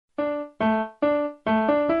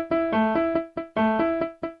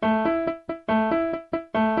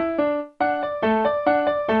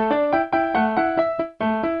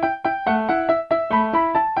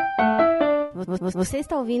Você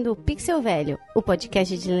está ouvindo o Pixel Velho, o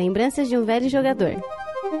podcast de lembranças de um velho jogador.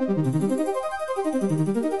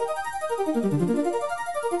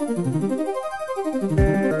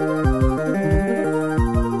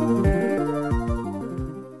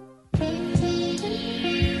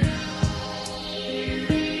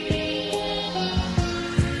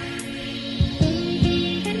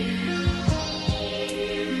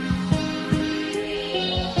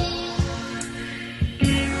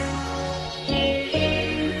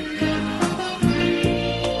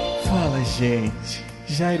 Gente,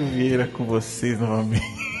 Jairo Vieira com vocês novamente.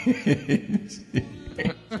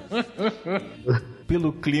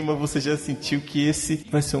 Pelo clima você já sentiu que esse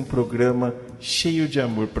vai ser um programa cheio de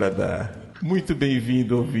amor para dar. Muito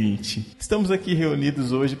bem-vindo, ouvinte. Estamos aqui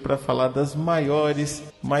reunidos hoje para falar das maiores,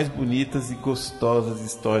 mais bonitas e gostosas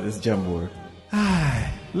histórias de amor.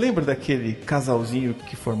 Lembra daquele casalzinho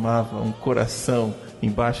que formava um coração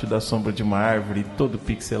embaixo da sombra de uma árvore todo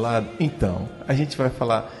pixelado? Então, a gente vai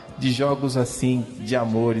falar de jogos assim, de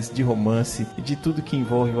amores, de romance e de tudo que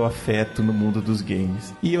envolve o afeto no mundo dos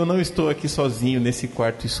games. E eu não estou aqui sozinho nesse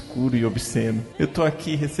quarto escuro e obsceno. Eu estou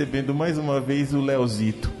aqui recebendo mais uma vez o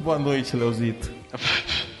Leozito. Boa noite, Leozito.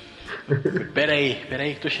 Peraí,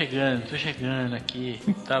 que tô chegando aqui.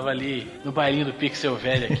 Tava ali no bailinho do Pixel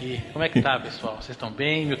Velho aqui. Como é que tá, pessoal? Vocês estão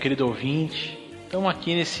bem, meu querido ouvinte? Estamos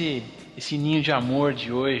aqui nesse ninho de amor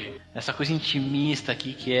de hoje, essa coisa intimista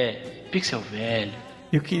aqui que é Pixel Velho.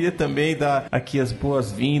 Eu queria também dar aqui as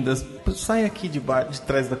boas-vindas. Sai aqui de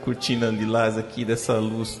trás da cortina lilás aqui, dessa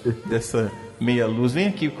luz, dessa meia luz. Vem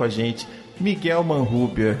aqui com a gente, Miguel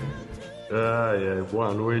Manrubia.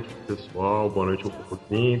 Boa noite, pessoal. Boa noite aos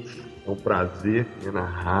ouvintes. É um prazer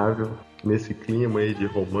inenarrável nesse clima aí de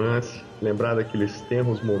romance. Lembrar daqueles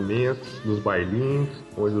tenros momentos dos bailinhos,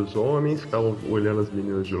 onde os homens ficavam olhando as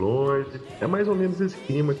meninas de longe. É mais ou menos esse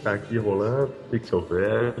clima que tá aqui rolando, Pixel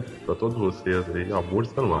Velho, pra todos vocês aí. Amor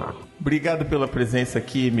está no ar. Obrigado pela presença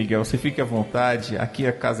aqui, Miguel. Você fique à vontade, aqui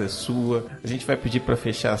a casa é sua. A gente vai pedir para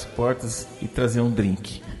fechar as portas e trazer um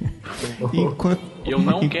drink. Eu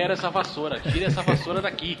não quero essa vassoura, tira essa vassoura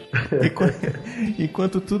daqui.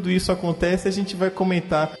 Enquanto tudo isso acontece, a gente vai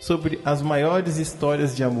comentar sobre as maiores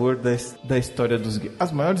histórias de amor da história dos games.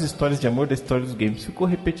 As maiores histórias de amor da história dos games. Ficou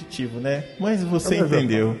repetitivo, né? Mas você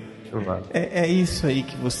entendeu. É isso aí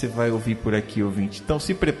que você vai ouvir por aqui, ouvinte. Então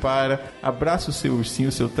se prepara, abraça o seu ursinho,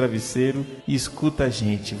 o seu travesseiro e escuta a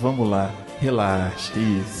gente. Vamos lá, relaxa,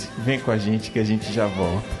 isso. Vem com a gente que a gente já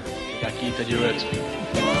volta. Aqui tá de Rutsby.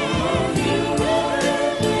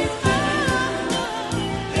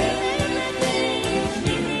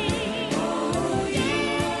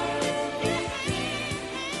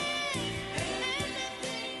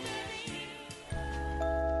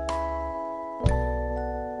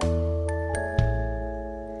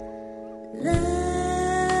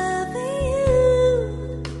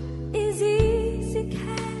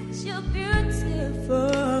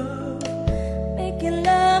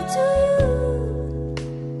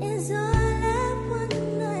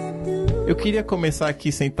 Eu queria começar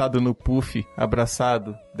aqui sentado no puff,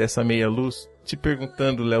 abraçado dessa meia luz, te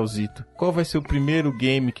perguntando, Leozito, qual vai ser o primeiro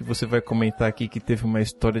game que você vai comentar aqui que teve uma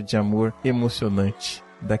história de amor emocionante?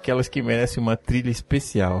 Daquelas que merecem uma trilha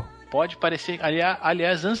especial. Pode parecer,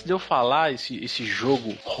 aliás, antes de eu falar esse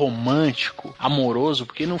jogo romântico, amoroso,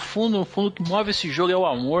 porque no fundo o que move esse jogo é o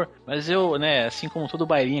amor, mas eu, né, assim como todo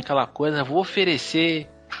bailinho, aquela coisa, vou oferecer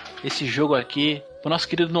esse jogo aqui pro nosso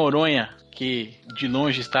querido Noronha, que de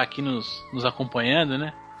longe está aqui nos acompanhando,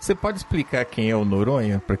 né? Você pode explicar quem é o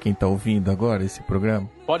Noronha, para quem tá ouvindo agora esse programa?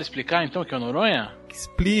 Pode explicar então quem é o Noronha?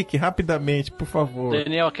 Explique rapidamente, por favor.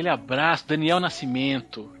 Daniel, aquele abraço, Daniel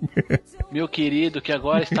Nascimento. Meu querido, que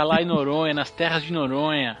agora está lá em Noronha, nas terras de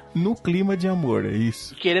Noronha. No clima de amor, é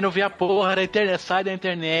isso. Querendo ver a porra da internet. Sai da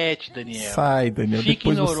internet, Daniel. Sai, Daniel. Fique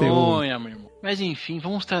depois em Noronha, você meu irmão. Mas enfim,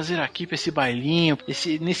 vamos trazer aqui pra esse bailinho,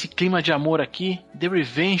 nesse clima de amor aqui, The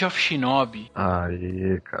Revenge of Shinobi.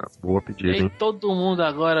 Aê, cara, boa pedida, hein? E todo mundo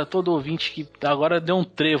agora, todo ouvinte que agora deu um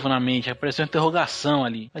trevo na mente, apareceu uma interrogação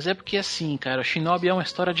ali. Mas é porque assim, cara, o Shinobi é uma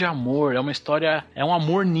história de amor, é um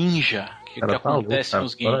amor ninja que acontece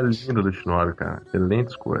nos games. História linda do Shinobi, cara, excelente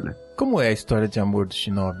escolha. Como é a história de amor do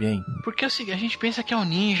Shinobi, hein? Porque assim, a gente pensa que é um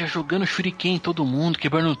ninja jogando shuriken em todo mundo,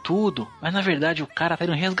 quebrando tudo, mas na verdade o cara tá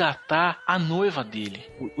indo resgatar a noiva dele.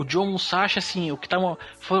 O Joe Musashi, assim,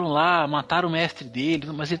 foram lá, mataram o mestre dele,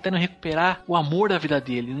 mas ele tá indo recuperar o amor da vida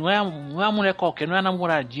dele. Não é uma mulher qualquer, não é a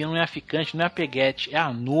namoradinha, não é a ficante, não é a peguete, é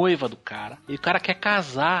a noiva do cara. E o cara quer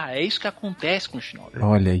casar, é isso que acontece com o Shinobi.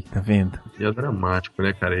 Olha aí, tá vendo? E é dramático,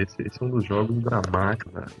 né, cara? Esse é um dos jogos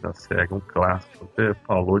dramáticos da SEGA, um clássico. Você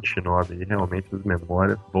falou de Shinobi, Shinobi. E realmente as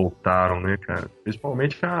memórias voltaram, né, cara?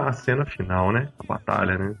 Principalmente a cena final, né? A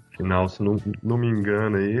batalha, né? Final, se não me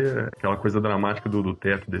engano aí, é aquela coisa dramática do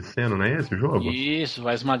teto descendo, não é esse o jogo? Isso,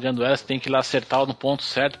 vai esmagando ela, você tem que ir lá acertar no ponto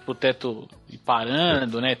certo pro teto ir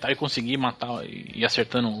parando, né, e conseguir matar e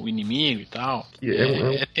acertando o inimigo e tal.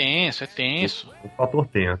 É tenso, é tenso. Um fator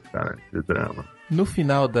tenso, cara, esse drama. No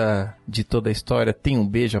final de toda a história, tem um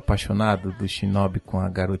beijo apaixonado do Shinobi com a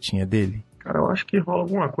garotinha dele? Cara, eu acho que rola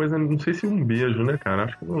alguma coisa, não sei se um beijo, né, cara?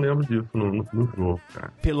 Acho que eu não lembro disso no jogo,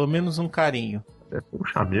 cara. Pelo menos um carinho. É um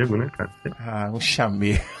chamego, né, cara? Ah, um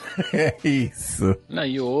chamego. É isso. Não,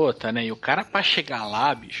 e outra, né? E o cara pra chegar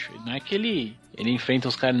lá, bicho, não é que ele enfrenta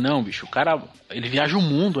os caras, não, bicho. O cara, ele viaja o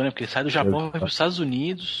mundo, né? Porque ele sai do Japão, vai pros Estados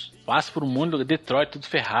Unidos, passa por um mundo, Detroit, tudo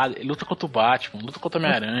ferrado. Ele luta contra o Batman, luta contra o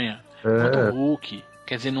Homem-Aranha, contra o Hulk.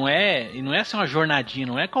 Quer dizer, não é assim uma jornadinha,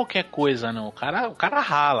 não é qualquer coisa, não. O cara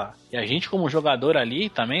rala. E a gente, como jogador ali,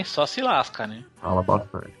 também só se lasca, né? Rala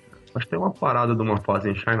bastante. Acho que tem uma parada de uma fase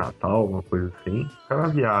em Chinatown, alguma coisa assim. O cara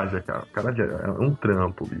viaja, cara. O cara é um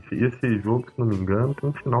trampo, bicho. E esse jogo, se não me engano, tem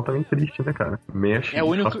um final também triste, né, cara? Mexe. É o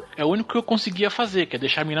único que eu conseguia fazer, que é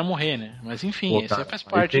deixar a mina morrer, né? Mas enfim, isso faz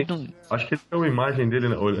parte do... Acho que tem uma imagem dele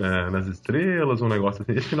nas estrelas, um negócio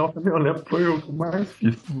assim. Esse final também eu lembro que foi o mais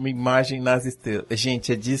difícil. Uma imagem nas estrelas.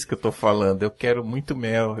 Gente, é disso que eu tô falando. Eu quero muito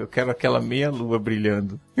mel. Eu quero aquela meia lua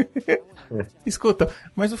brilhando. Escuta,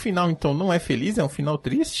 mas o final então não é feliz? É um final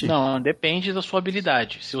triste? Não, depende da sua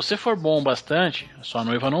habilidade. Se você for bom bastante, a sua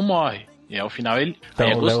noiva não morre. E aí o final então,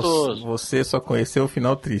 aí é gostoso. Léo, você só conheceu o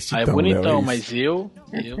final triste. Aí então, é bonitão, Léo, mas eu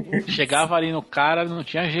chegava ali no cara, não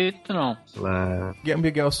tinha jeito não.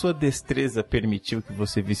 Miguel, sua destreza permitiu que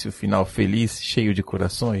você visse o final feliz, cheio de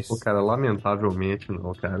corações? Pô, cara, lamentavelmente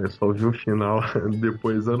não, cara. Eu só vi o final anos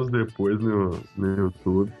depois no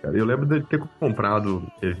YouTube, cara. Eu lembro de ter comprado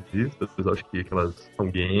revistas, acho que aquelas são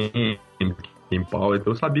game Power,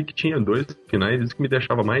 então eu sabia que tinha 2 finais, isso que me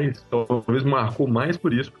deixava mais, talvez marcou mais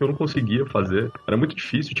por isso, porque eu não conseguia fazer. Era muito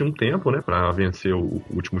difícil, tinha um tempo, né, pra vencer o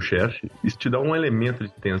último chefe. Isso te dá um elemento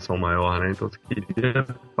de tensão maior, né, então você queria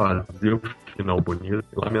fazer o final bonito.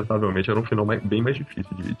 Lamentavelmente era um final bem mais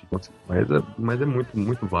difícil de conseguir, mas é muito,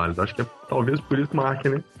 muito válido. Acho que talvez por isso marque,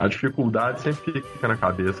 né, a dificuldade sempre fica na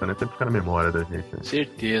cabeça, né, sempre fica na memória da gente, né?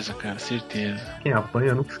 Certeza, cara, certeza. Quem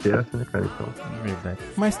apanha nunca esquece, né, cara, então. É verdade.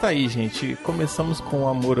 Mas tá aí, gente, começamos com o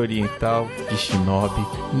Amor Oriental de Shinobi,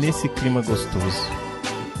 nesse clima gostoso.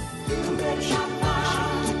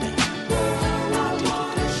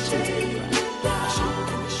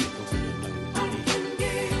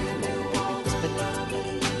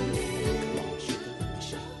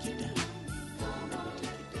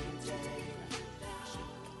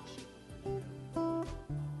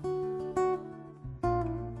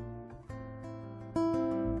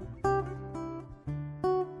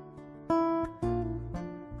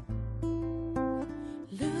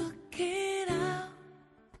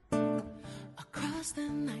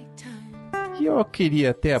 E eu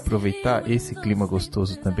queria até aproveitar esse clima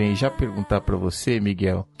gostoso também e já perguntar pra você,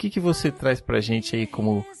 Miguel, o que você traz pra gente aí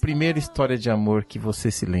como primeira história de amor que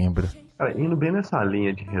você se lembra? Cara, indo bem nessa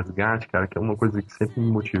linha de resgate, cara, que é uma coisa que sempre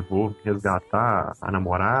me motivou, resgatar a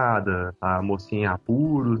namorada, a mocinha em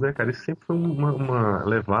apuros, né, cara, isso sempre foi uma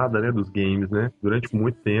levada, né, dos games, né, durante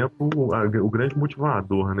muito tempo, o grande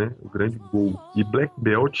motivador, né, o grande gol. E Black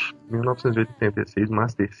Belt, 1986,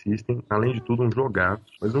 Master System, além de tudo um jogaço,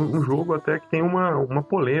 mas um jogo até que tem uma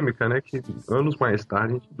polêmica, né, que anos mais tarde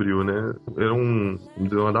a gente descobriu, né, era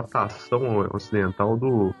uma adaptação ocidental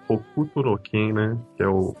do Hokuto no Ken, né, que é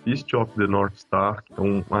o Fist of the North Star, que é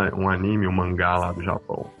um anime, um mangá lá do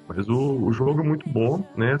Japão. Mas o jogo é muito bom,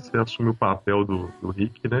 né? Você assume o papel do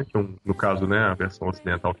Rick, né? Que no caso, né, a versão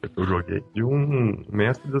ocidental que eu joguei, de um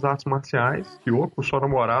mestre das artes marciais que com sua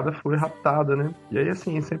namorada foi raptada, né? E aí,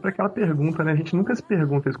 assim, sempre aquela pergunta, né? A gente nunca se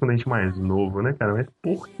pergunta isso quando a gente é mais novo, né, cara? Mas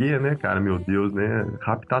por que, né, cara? Meu Deus, né?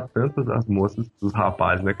 Raptar tantas as moças dos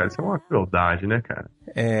rapazes, né, cara? Isso é uma crueldade, né, cara?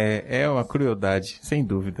 É uma crueldade, sem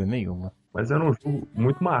dúvida nenhuma. Mas era um jogo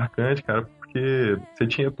muito marcante, cara, porque você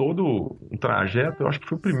tinha todo um trajeto. Eu acho que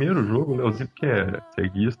foi o primeiro jogo, o Leozito, que é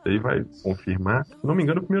ceguista aí, vai confirmar. Se não me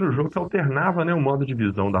engano, o primeiro jogo que alternava, né, o modo de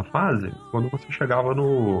visão da fase quando você chegava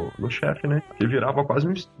no chefe, né? Que virava quase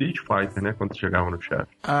um Street Fighter, né, quando você chegava no chefe.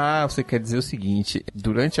 Ah, você quer dizer o seguinte,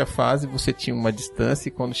 durante a fase você tinha uma distância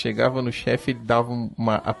e quando chegava no chefe ele dava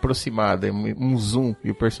uma aproximada, um zoom e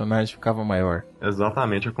o personagem ficava maior.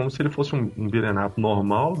 Exatamente, é como se ele fosse um beat'em up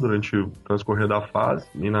normal durante o transcorrer da fase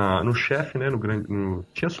e no chefe, né?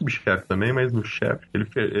 Tinha subchefe também, mas no chefe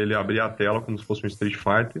ele abria a tela como se fosse um Street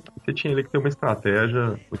Fighter. E você tinha ele que ter uma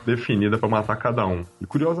estratégia muito definida pra matar cada um. E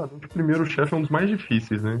curiosamente, o primeiro chefe é um dos mais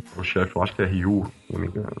difíceis, né? O chefe, eu acho que é Ryu, se não me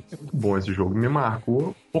engano. É muito bom esse jogo. Me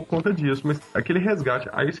marcou por conta disso. Mas aquele resgate,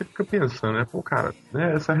 aí você fica pensando, né? Pô, cara,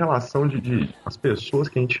 né? Essa relação de as pessoas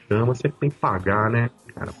que a gente ama, sempre tem que pagar, né?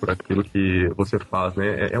 Cara, por aquilo que você faz,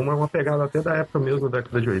 né? É uma pegada até da época mesmo, da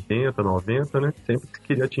década de 80, 90, né? Sempre que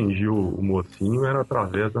queria atingir o mocinho era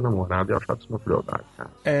através da namorada e eu achava isso uma crueldade, cara.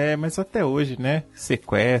 Mas até hoje, né?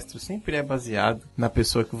 Sequestro sempre é baseado na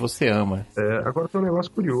pessoa que você ama. Agora tem um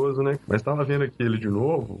negócio curioso, né? Mas tava vendo aqui ele de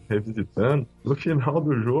novo, revisitando. No final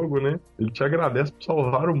do jogo, né? Ele te agradece por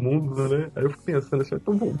salvar o mundo, né? Aí eu fico pensando assim,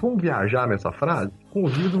 então vamos viajar nessa frase?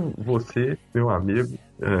 Convido você, meu amigo,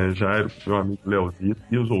 Jairo, meu amigo Leozito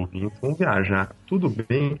e os ouvintes, vamos viajar. Tudo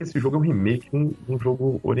bem que esse jogo é um remake, um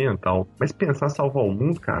jogo oriental, mas pensar salvar o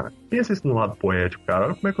mundo, cara, pensa isso no lado poético, cara.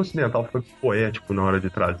 Olha como é que o ocidental foi poético na hora de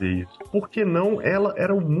trazer isso. Por que não? Ela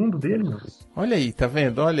era o mundo dele, mano. Olha aí, tá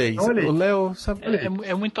vendo? Olha aí. O Léo sabe.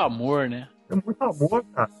 É muito amor, né? É muito amor,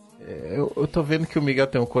 cara. Eu tô vendo que o Miguel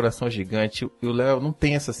tem um coração gigante e o Léo não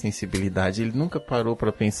tem essa sensibilidade. Ele nunca parou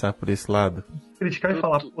pra pensar por esse lado. Criticar e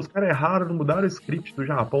falar, pô, os caras erraram, não mudaram o script do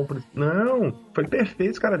Japão. Não, foi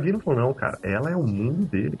perfeito. Os caras viram e falaram, não, cara, ela é o mundo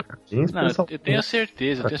dele, cara. Não, eu tenho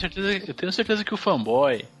certeza que o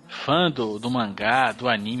fanboy, fã do mangá, do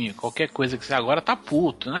anime, qualquer coisa que você agora tá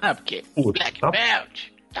puto, né? Porque Black Belt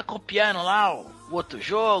tá copiando lá o outro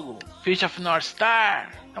jogo, Fate of North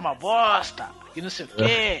Star, é uma bosta. E não sei o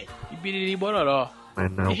que, e biriri bororó.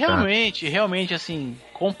 Não, e realmente, assim,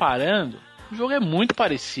 comparando, o jogo é muito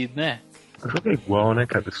parecido, né? O jogo é igual, né,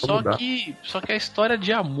 cara? Só que a história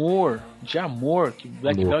de amor que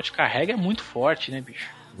Black Belt carrega é muito forte, né, bicho?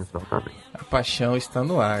 Exatamente. A paixão está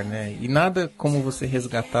no ar, né? E nada como você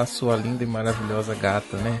resgatar a sua linda e maravilhosa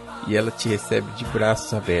gata, né? E ela te recebe de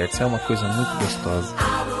braços abertos. É uma coisa muito gostosa.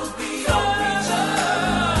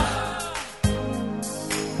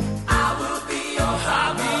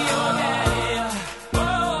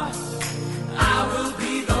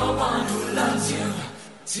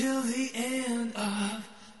 Till the end of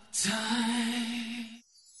time.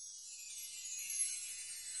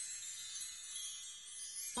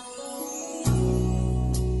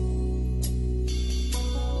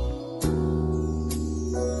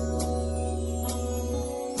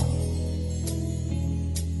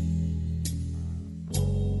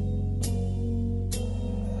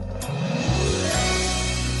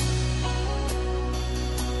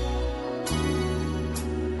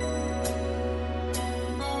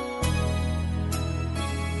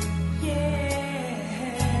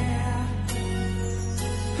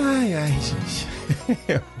 Ai, gente.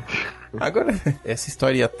 Agora, essa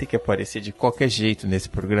história ia ter que aparecer de qualquer jeito nesse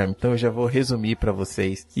programa, então eu já vou resumir pra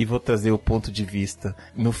vocês e vou trazer o ponto de vista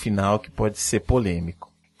no final que pode ser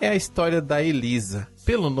polêmico. É a história da Elisa.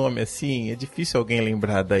 Pelo nome assim, é difícil alguém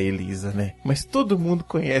lembrar da Elisa, né? Mas todo mundo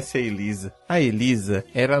conhece a Elisa. A Elisa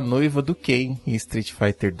era a noiva do Ken em Street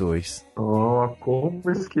Fighter 2. Oh, como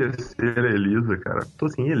esquecer a Elisa, cara. Tô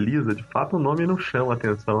assim, Elisa, de fato o nome não chama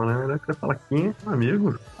atenção, né? Você fala, Ken,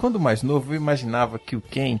 amigo. Quando mais novo, eu imaginava que o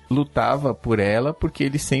Ken lutava por ela porque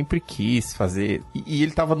ele sempre quis fazer. E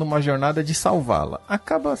ele tava numa jornada de salvá-la.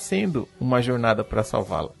 Acaba sendo uma jornada pra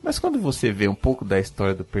salvá-la. Mas quando você vê um pouco da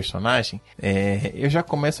história do personagem, eu já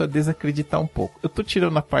começo a desacreditar um pouco. Eu tô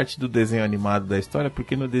tirando a parte do desenho animado da história,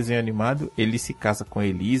 porque no desenho animado ele se casa com a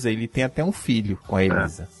Elisa, ele tem até um filho com a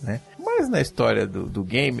Elisa, né? Mas na história do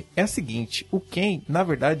game é a seguinte, o Ken, na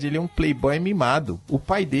verdade, ele é um playboy mimado. O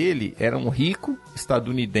pai dele era um rico,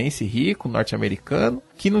 estadunidense rico, norte-americano,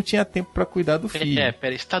 que não tinha tempo pra cuidar do filho.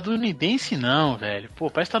 Pera, estadunidense não, velho. Pô,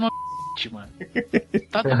 parece que tá no mano.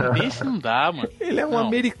 Estadunidense não dá, mano. Ele é um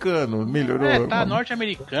americano, melhorou.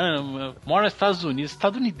 Norte-americano, mora nos Estados Unidos.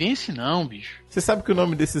 Estadunidense não, bicho. Você sabe que o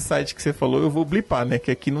nome desse site que você falou eu vou blipar, né?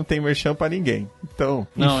 Que aqui não tem merchan pra ninguém. Então,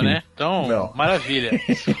 não, enfim. Né? Então, não. Maravilha.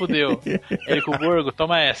 Se fudeu. Érico Borgo,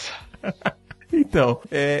 toma essa. Então,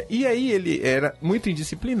 e aí ele era muito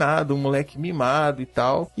indisciplinado, um moleque mimado e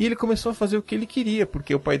tal, e ele começou a fazer o que ele queria,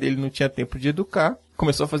 porque o pai dele não tinha tempo de educar,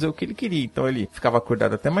 começou a fazer o que ele queria, então ele ficava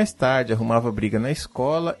acordado até mais tarde, arrumava briga na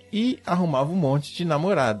escola e arrumava um monte de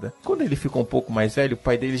namorada. Quando ele ficou um pouco mais velho, o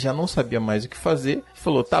pai dele já não sabia mais o que fazer,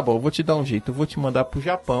 falou, tá bom, eu vou te dar um jeito, eu vou te mandar pro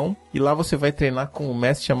Japão, e lá você vai treinar com um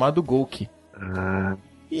mestre chamado Gouki.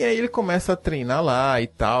 E aí ele começa a treinar lá e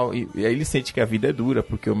tal, e aí ele sente que a vida é dura,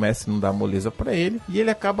 porque o mestre não dá moleza pra ele, e ele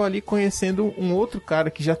acaba ali conhecendo um outro cara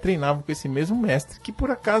que já treinava com esse mesmo mestre, que por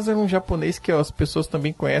acaso era um japonês que as pessoas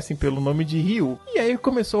também conhecem pelo nome de Ryu. E aí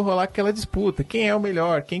começou a rolar aquela disputa, quem é o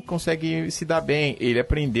melhor, quem consegue se dar bem. Ele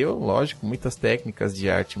aprendeu, lógico, muitas técnicas de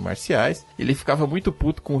artes marciais, ele ficava muito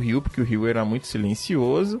puto com o Ryu, porque o Ryu era muito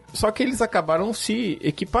silencioso, só que eles acabaram se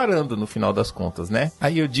equiparando no final das contas, né?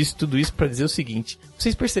 Aí eu disse tudo isso pra dizer o seguinte,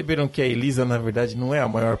 vocês perceberam que a Elisa, na verdade, não é a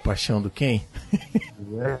maior paixão do Ken?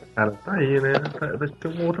 Cara, tá aí, né? Deve ter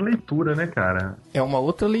uma outra leitura, né, cara? É uma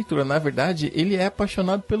outra leitura. Na verdade, ele é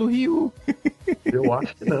apaixonado pelo Ryu. Eu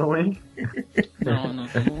acho que não, hein?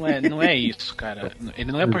 Não é isso, cara.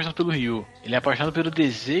 Ele não é apaixonado pelo Ryu. Ele é apaixonado pelo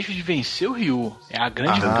desejo de vencer o Ryu. É a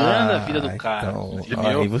grande gana da vida do cara.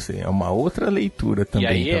 Então, aí você, é uma outra leitura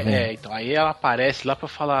também, e aí, tá vendo? então, aí ela aparece lá pra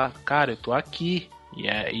falar, cara, eu tô aqui.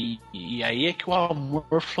 E aí é que o amor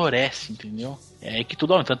floresce, entendeu? É aí que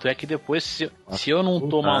tudo. Tanto é que depois, se eu não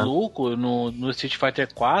tô maluco, no Street Fighter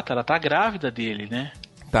 4, ela tá grávida dele, né?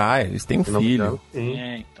 Tá, eles têm um filho.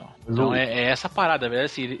 Então. Então é essa parada, velho.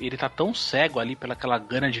 Assim, ele tá tão cego ali pela aquela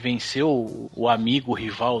gana de vencer o amigo, o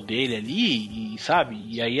rival dele ali, e sabe?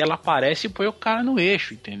 E aí ela aparece e põe o cara no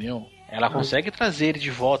eixo, entendeu? Ela consegue trazer ele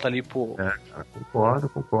de volta ali pro...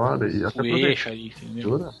 Concordo. E até o eixo ali,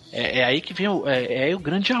 entendeu? É aí que vem o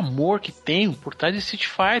grande amor que tem por trás de Street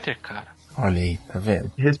Fighter, cara. Olha aí, tá vendo?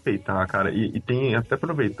 Tem que respeitar, cara. E tem, até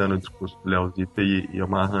aproveitando o discurso do Leozito e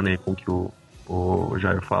amarrando aí com o que o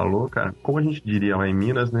Jair falou, cara, como a gente diria lá em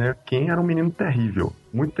Minas, né? Quem era um menino terrível,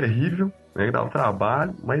 muito terrível, né? Que dava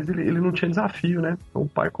trabalho, mas ele não tinha desafio, né? Então o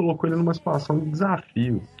pai colocou ele numa situação de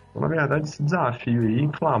desafio. Então, na verdade, esse desafio aí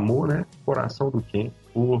inflamou, né, o coração do Ken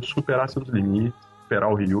por superar seus limites, superar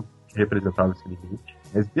o Ryu, que representava esse limite.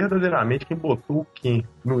 Mas, verdadeiramente, quem botou o Ken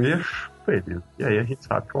no eixo foi ele. E aí a gente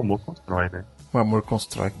sabe que o amor constrói, né? O amor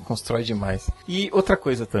constrói demais. E outra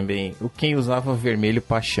coisa também, o Ken usava vermelho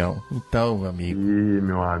paixão. Então, meu amigo... Ih,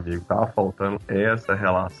 meu amigo, tava faltando essa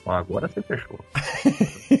relação. Agora você fechou.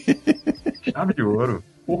 Chave de ouro.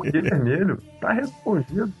 Por que vermelho? Tá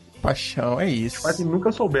respondido. Paixão, é isso. Mas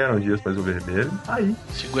nunca souberam disso, mas o vermelho, tá aí.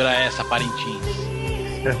 Segura essa, Parintins.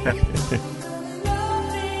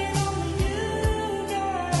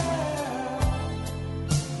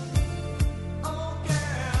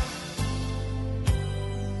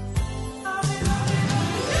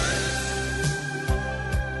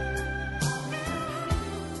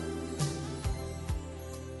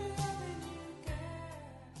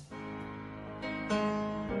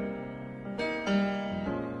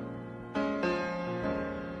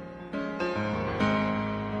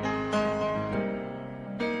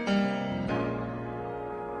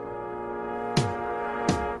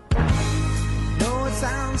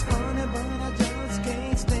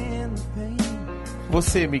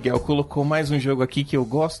 Você, Miguel, colocou mais um jogo aqui que eu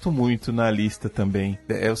gosto muito na lista também.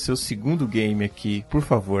 É o seu segundo game aqui. Por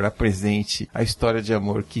favor, apresente a história de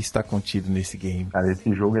amor que está contido nesse game. Cara,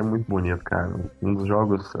 esse jogo é muito bonito, cara. Um dos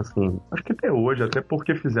jogos, assim, acho que até hoje, até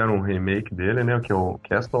porque fizeram um remake dele, né, que é o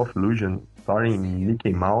Castle of Illusion, starring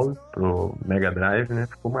Mickey Mouse, pro Mega Drive, né,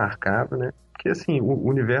 ficou marcado, né. Porque, assim, o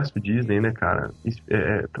universo Disney, né, cara,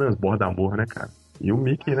 transborda amor, né, cara. E o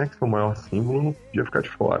Mickey, né, que é o maior símbolo, não podia ficar de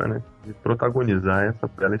fora, né? De protagonizar essa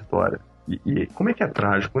bela história. E como é que é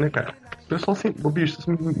trágico, né, cara? O pessoal sempre... bicho,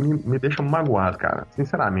 isso me deixa magoado, cara.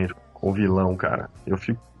 Sinceramente, com o vilão, cara. Eu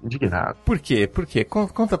fico indignado. Por quê? Por quê?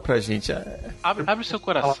 Conta pra gente. Abre seu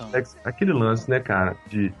coração. Aquele lance, né, cara,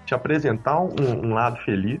 de te apresentar um lado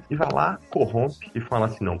feliz e vai lá, corrompe e fala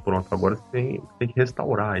assim, não, pronto, agora você tem que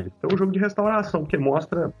restaurar ele. Então é um jogo de restauração, porque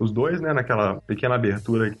mostra os dois, né, naquela pequena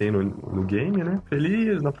abertura que tem no game, né,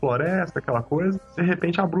 feliz, na floresta, aquela coisa. De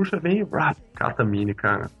repente a bruxa vem e cata a Minnie,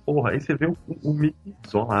 cara. Porra, aí você vê o Mickey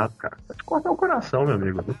desolado, cara. Vai te cortar o coração, meu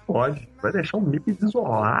amigo. Não pode. Vai deixar o Mickey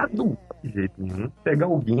desolado de jeito nenhum. Pegar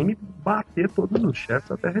o game e bater todos os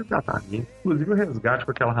chefes até resgatar a Minnie. Inclusive o resgate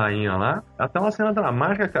com aquela rainha lá. Até uma cena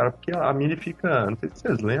dramática, cara, porque a Minnie fica... Não sei se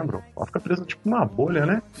vocês lembram. Ela fica presa tipo uma bolha,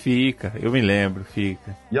 né? Fica, eu me lembro,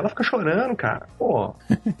 fica. E ela fica chorando, cara. Pô.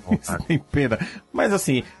 Isso tem pena. Mas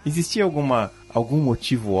assim, existia algum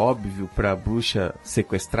motivo óbvio pra bruxa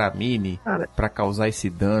sequestrar a Minnie? Pra causar esse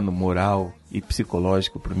dano moral e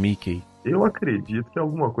psicológico pro Mickey? Eu acredito que é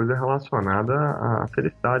alguma coisa relacionada à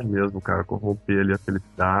felicidade mesmo, cara. Corromper ali a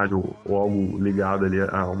felicidade ou algo ligado ali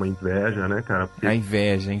a uma inveja, né, cara? Porque... A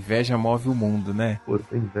inveja move o mundo, né? Pô,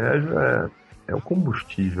 inveja é o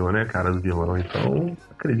combustível, né, cara, do vilão. Então,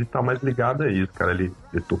 acredito que tá mais ligado a isso, cara. Ele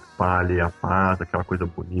topar ali a paz, aquela coisa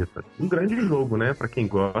bonita. Um grande jogo, né, pra quem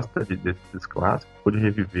gosta desses clássicos. Pôde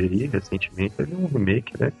reviver aí recentemente, teve um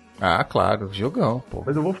remake, né? Ah, claro, jogão, pô.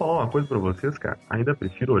 Mas eu vou falar uma coisa pra vocês, cara. Ainda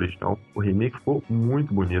prefiro o original. O remake ficou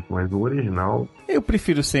muito bonito, mas o original... Eu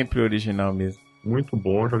prefiro sempre o original mesmo. Muito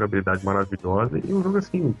bom, jogabilidade maravilhosa. E um jogo,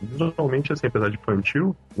 assim, visualmente, assim, apesar de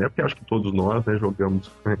infantil, né? Porque acho que todos nós, né, jogamos,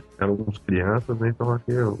 né, éramos crianças, né? Então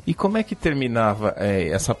aqui eu... E como é que terminava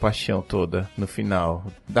essa paixão toda no final?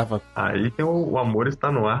 Dava... Aí tem o amor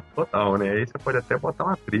está no ar total, né? Aí você pode até botar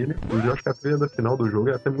uma trilha. Eu acho que a trilha do final do jogo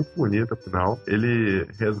é até muito bonita, afinal. Ele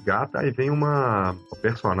resgata, aí vem uma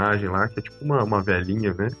personagem lá que é tipo uma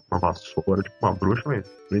velhinha, né? Uma vassoura, tipo uma bruxa, mas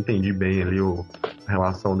não entendi bem ali a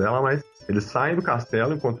relação dela, mas eles saem do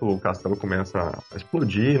castelo enquanto o castelo começa a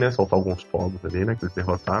explodir, né? Soltar alguns fogos ali, né? Que eles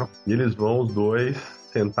derrotaram. E eles vão, os dois,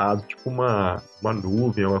 sentados, tipo uma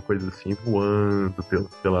nuvem, uma coisa assim, voando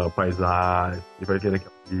pela paisagem. E vai vendo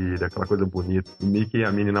aquela coisa bonita. O Mickey e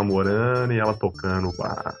a Minnie namorando e ela tocando o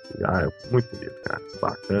bar. É muito bonito, cara.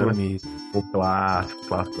 Bacana. Bonito. Um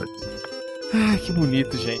clássico. Ai, que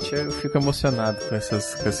bonito, gente. Eu fico emocionado com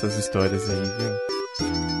essas histórias aí,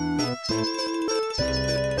 viu?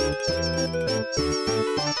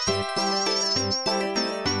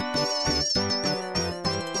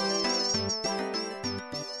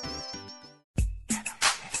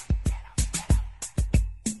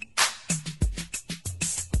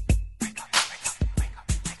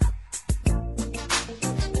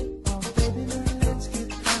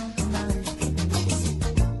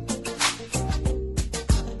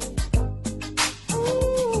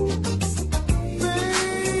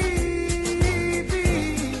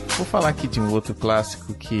 Vou falar aqui de um outro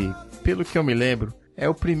clássico que, pelo que eu me lembro, é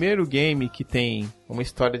o primeiro game que tem uma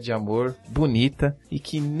história de amor bonita e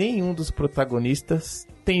que nenhum dos protagonistas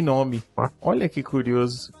tem nome. Olha que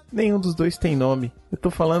curioso. Nenhum dos dois tem nome. Eu tô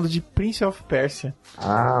falando de Prince of Persia.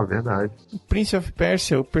 Ah, verdade. O Prince of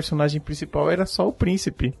Persia, o personagem principal era só o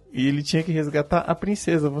príncipe. E ele tinha que resgatar a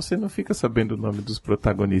princesa. Você não fica sabendo o nome dos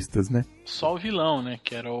protagonistas, né? Só o vilão, né?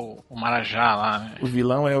 Que era o Marajá lá, né? O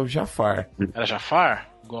vilão é o Jafar. Era Jafar?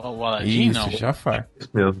 Igual o Aladdin, Isso, não? Jafar. Isso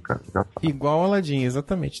mesmo, cara. Jafar. Igual o Aladdin,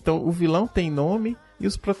 exatamente. Então, o vilão tem nome e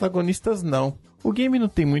os protagonistas não. O game não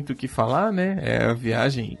tem muito o que falar, né? É a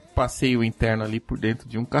viagem, passeio interno ali por dentro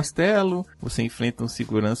de um castelo. Você enfrenta um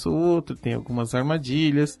segurança ou outro, tem algumas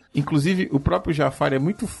armadilhas. Inclusive, o próprio Jafar é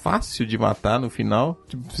muito fácil de matar no final.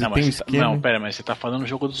 Tipo, você tem um esquema. Não, pera, mas você tá falando do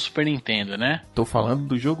jogo do Super Nintendo, né? Tô falando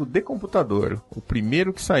do jogo de computador. O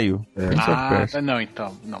primeiro que saiu. Prince of Persia. Não,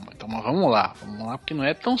 então, mas vamos lá, porque não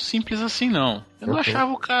é tão simples assim, não. Eu não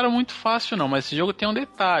achava o cara muito fácil, não, mas esse jogo tem um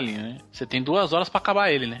detalhe, né? Você tem 2 horas pra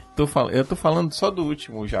acabar ele, né? Eu tô falando só do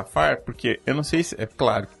último, o Jafar, porque eu não sei se... É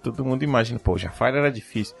claro que todo mundo imagina, pô, o Jafar era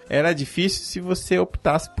difícil. Era difícil se você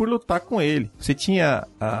optasse por lutar com ele. Você tinha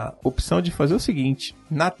a opção de fazer o seguinte: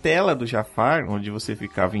 na tela do Jafar, onde você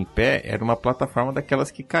ficava em pé, era uma plataforma daquelas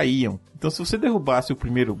que caíam. Então, se você derrubasse o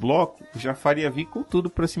primeiro bloco, o Jafar ia vir com tudo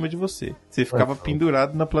pra cima de você. Você ficava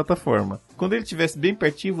pendurado na plataforma. Quando ele estivesse bem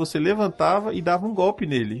pertinho, você levantava e dava um golpe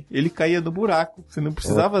nele. Ele caía no buraco. Você não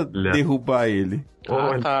precisava derrubar ele.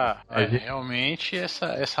 Tá. Realmente,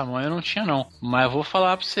 essa manha eu não tinha, não. Mas eu vou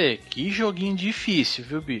falar pra você, que joguinho difícil,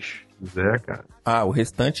 viu, bicho? É, cara. O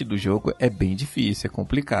restante do jogo é bem difícil, é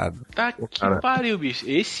complicado. Tá que pariu, bicho.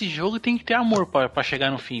 Esse jogo tem que ter amor pra chegar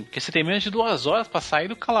no fim. Porque você tem menos de 2 horas pra sair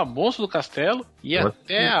do calabouço do castelo e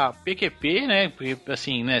até a PQP, né? Porque,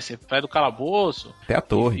 assim, né? Você vai do calabouço... Até a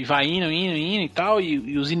torre. E vai indo e tal.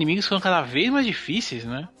 E os inimigos ficam cada vez mais difíceis,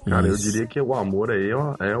 né? Cara, eu diria que o amor aí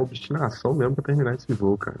é a obstinação mesmo pra terminar esse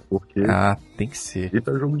jogo, cara. Porque... tem que ser. Esse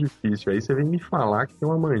é um jogo difícil. Aí você vem me falar que tem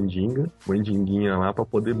uma mandinguinha lá pra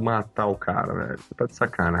poder matar o cara, velho. Você tá de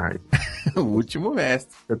sacanagem. O último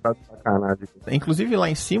mestre. Você tá de sacanagem. Inclusive lá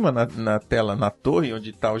em cima, na tela, na torre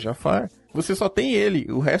onde tá o Jafar, você só tem ele.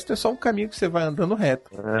 O resto é só um caminho que você vai andando reto.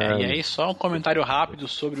 E aí só um comentário rápido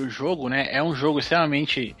sobre o jogo, né? É um jogo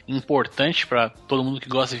extremamente importante pra todo mundo que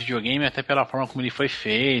gosta de videogame, até pela forma como ele foi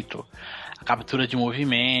feito. A captura de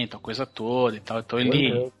movimento, a coisa toda e tal. Então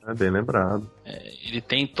ele... É bem lembrado. Ele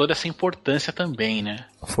tem toda essa importância também, né?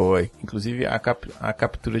 Foi. Inclusive, a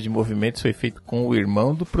captura de movimentos foi feita com o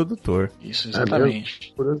irmão do produtor. Isso,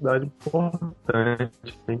 exatamente. Curiosidade importante,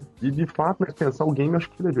 hein? E de fato, mas pensar, o game acho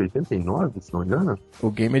que ele é de 89, se não me engano. O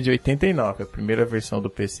game é de 89. A primeira versão do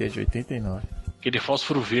PC é de 89. Aquele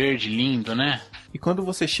fósforo verde lindo, né? E quando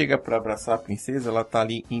você chega pra abraçar a princesa, ela tá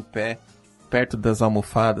ali em pé, perto das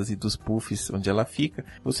almofadas e dos puffs onde ela fica,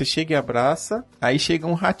 você chega e abraça, aí chega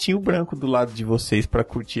um ratinho branco do lado de vocês pra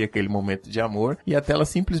curtir aquele momento de amor e a tela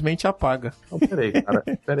simplesmente apaga. Não, peraí, cara.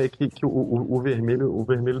 Peraí, que o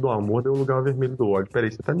vermelho do amor deu lugar ao vermelho do ódio.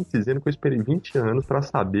 Peraí, você tá me dizendo que eu esperei 20 anos pra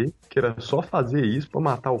saber que era só fazer isso pra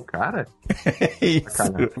matar o cara? É isso.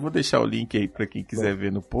 Sacanagem. Eu vou deixar o link aí pra quem quiser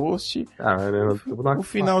ver no post. O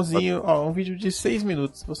finalzinho, ó, um vídeo de 6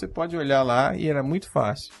 minutos. Você pode olhar lá e era muito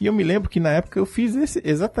fácil. E eu me lembro que na época eu fiz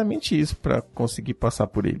exatamente isso pra conseguir passar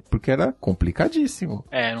por ele. Porque era complicadíssimo.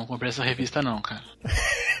 Não comprei essa revista não, cara.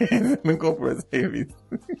 Não comprou essa revista.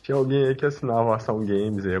 Tinha alguém aí que assinava Ação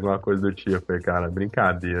Games aí, alguma coisa do tipo. Cara,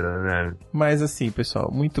 brincadeira, né? Mas assim,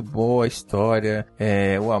 pessoal, muito boa a história.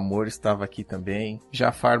 O amor estava aqui também.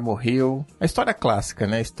 Jafar morreu. A história clássica,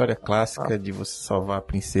 né? A história clássica de você salvar a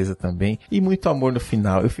princesa também. E muito amor no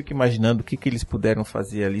final. Eu fico imaginando o que eles puderam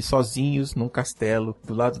fazer ali sozinhos num castelo,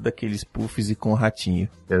 do lado daqueles puffs e com o ratinho.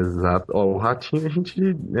 Exato. Ó, o ratinho a gente,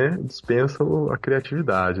 né, dispensa a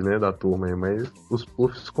criatividade, né, da turma aí, mas os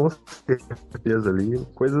puffs com certeza ali,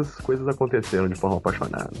 coisas aconteceram de forma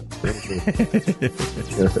apaixonada.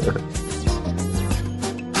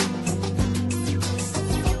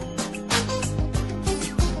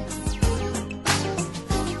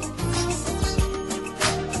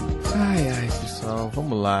 Ai, pessoal,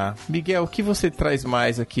 vamos lá. Miguel, o que você traz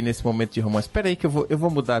mais aqui nesse momento de romance? Espera aí que eu vou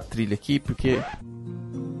mudar a trilha aqui, porque...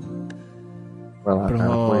 Vai lá,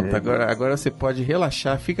 pronto, cara, agora você pode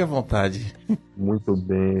relaxar, fica à vontade. Muito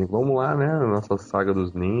bem, vamos lá, né, na nossa saga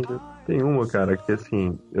dos ninjas. Tem uma, cara, que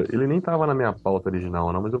assim, ele nem tava na minha pauta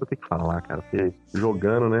original, não, mas eu vou ter que falar, cara, porque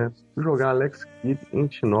jogando, né, jogar Alex Kidd em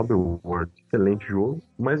Chernobyl World, excelente jogo,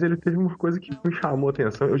 mas ele teve uma coisa que me chamou a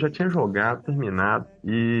atenção, eu já tinha jogado, terminado,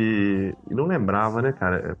 e não lembrava, né,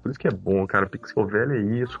 cara, por isso que é bom, cara, Pixel Velho é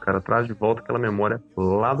isso, cara, traz de volta aquela memória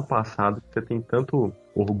lá do passado, que você tem tanto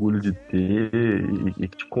orgulho de ter e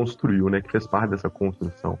que te construiu, né, que fez parte dessa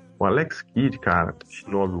construção. O Alex Kidd, cara,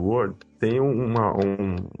 Chernobyl World, tem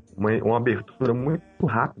uma abertura muito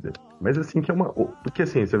rápida, mas assim, que é porque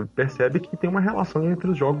assim, você percebe que tem uma relação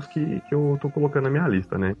entre os jogos que eu tô colocando na minha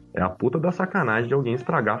lista, né? É a puta da sacanagem de alguém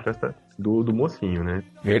estragar a festa do mocinho, né?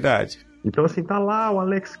 Verdade. Então assim, tá lá o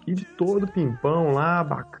Alex Kidd todo pimpão lá,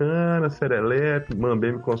 bacana, serelepe,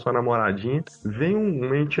 mambeme com a sua namoradinha, vem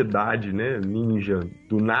uma entidade, né, ninja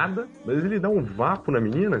do nada, mas ele dá um vapo na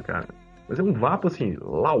menina, cara, mas é um vapo assim,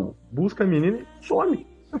 lau, busca a menina e some.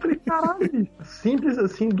 Eu falei, caralho, simples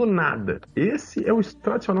assim, do nada. Esse é o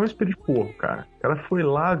tradicional espírito de porco, cara. O cara foi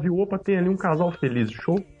lá, viu, opa, tem ali um casal feliz,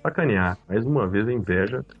 show, sacanear. Mais uma vez a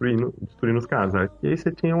inveja destruindo os casais. E aí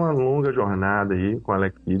você tinha uma longa jornada aí com o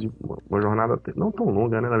Alex Kidd, uma jornada não tão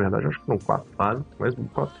longa, né, na verdade, acho que são 4 fases, mas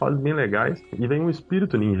 4 fases bem legais. E vem um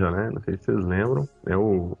espírito ninja, né, não sei se vocês lembram, é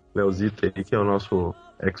o Leozito aí, que é o nosso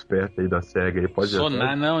expert aí da SEGA aí, pode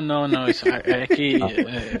não, isso é que...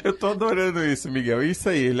 Eu tô adorando isso, Miguel, isso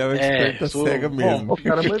aí, ele é o expert da SEGA mesmo. Bom,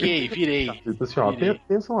 cara, virei. Assim, ó,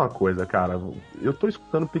 pensa uma coisa, cara, eu tô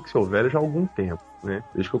escutando Pixel Velho já há algum tempo, né?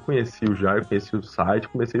 Desde que eu conheci eu conheci o site,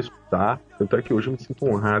 comecei a escutar, tanto é que hoje eu me sinto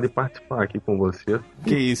honrado em participar aqui com você.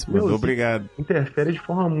 Que isso, mano, obrigado. Interfere de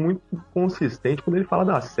forma muito consistente quando ele fala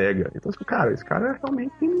da SEGA. Então, assim, cara, esse cara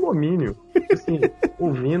realmente tem um domínio. Assim,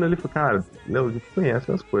 ouvindo, ele fala, cara, Leozito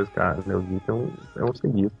conhece as coisas, cara. Leozito é um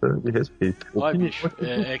ceguista de respeito. Olha, bicho,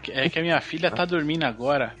 é que a minha filha tá dormindo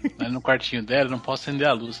agora, no quartinho dela, não posso acender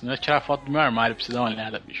a luz, senão eu tirar a foto do meu armário pra você dar uma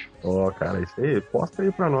olhada, bicho. Cara, isso aí, posta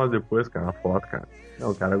aí pra nós depois, cara, a foto, cara.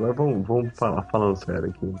 Não, cara, agora vamos falando sério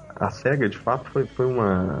aqui. A SEGA, de fato, foi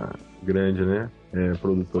uma grande, né,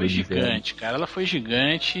 produtora. Foi gigante, cara, ela foi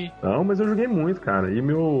gigante. Não, mas eu joguei muito, cara. E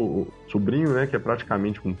meu sobrinho, né, que é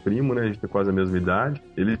praticamente um primo, né, a gente tem quase a mesma idade,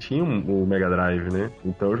 ele tinha o Mega Drive, né.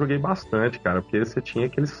 Então eu joguei bastante, cara, porque você tinha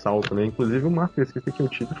aquele salto, né. Inclusive o marco específico que eu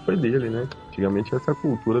tive foi dele, né. Antigamente essa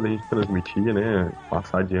cultura da gente transmitir, né,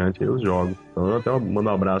 passar adiante aí os jogos. Então eu até mando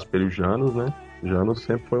um abraço para ele, Janos, né. Janos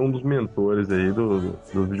sempre foi um dos mentores aí dos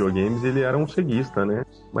videogames, e ele era um ceguista, né?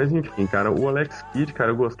 Mas enfim, cara, o Alex Kidd, cara,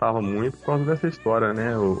 eu gostava muito por causa dessa história,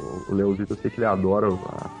 né? O Leozito, eu sei que ele adora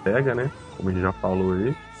a SEGA, né? Como a gente já falou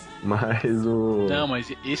aí. Mas Não,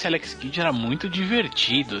 mas esse Alex Kidd era muito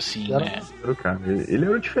divertido, assim, né? Cara, ele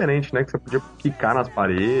era diferente, né? Que você podia quicar nas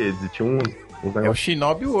paredes e tinha É o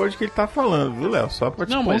Shinobi World que ele tá falando, viu, Léo? Só pra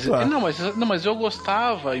te pontuar. Mas eu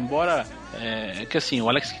gostava, embora... que assim, o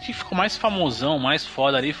Alex Kidd ficou mais famosão, mais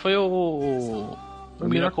foda ali, foi o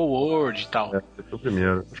Miracle World e tal. Esse foi o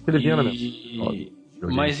primeiro. Acho que ele vinha na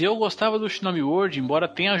Mas eu gostava do Shinobi World, embora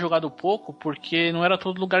tenha jogado pouco, porque não era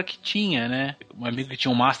todo lugar que tinha, né? Um amigo que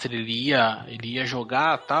tinha um Master, ele ia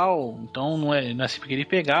jogar e tal, então não é assim porque ele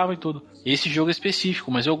pegava e tudo. Esse jogo é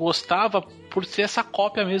específico, mas eu gostava por ser essa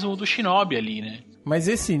cópia mesmo do Shinobi ali, né? Mas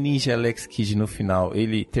esse Ninja Alex Kidd no final,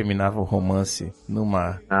 ele terminava o romance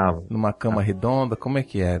numa cama redonda? Como é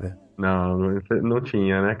que era? Não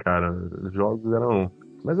tinha, né, cara? Os jogos eram...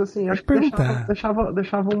 Mas assim, acho que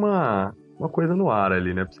deixava uma coisa no ar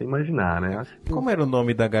ali, né? Pra você imaginar, né? Como era o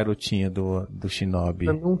nome da garotinha do Shinobi?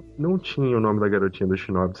 Não tinha o nome da garotinha do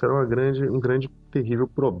Shinobi. Isso era um grande, terrível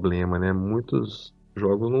problema, né? Muitos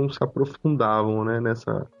jogos não se aprofundavam, né,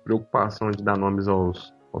 nessa preocupação de dar nomes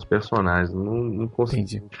aos personagens. Não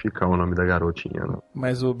consegui identificar o nome da garotinha, não.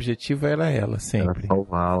 Mas o objetivo era ela, sempre. Era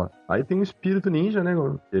salvá-la. Aí tem um espírito ninja, né?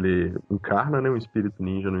 Ele encarna, né, um espírito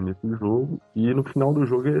ninja no início do jogo. E no final do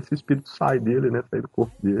jogo esse espírito sai dele, né? Sai do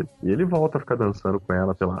corpo dele. E ele volta a ficar dançando com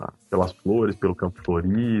ela pelas flores, pelo campo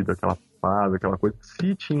florido, aquela coisa.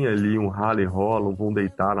 Se tinha ali um rally rola, um vão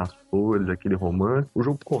deitar nas flores, aquele romance, o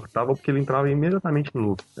jogo cortava porque ele entrava imediatamente no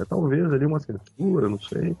loop. Talvez ali uma censura, não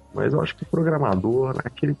sei. Mas eu acho que o programador,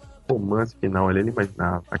 naquele romance final ali, ele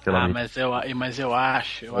imaginava aquela... mas eu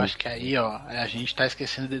acho que aí, ó, a gente tá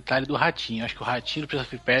esquecendo o detalhe do ratinho. Eu acho que o ratinho do Prince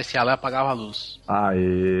of Persia ia lá e apagava a luz.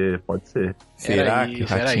 Pode ser. Será que o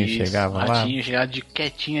ratinho chegava lá? O ratinho chegava de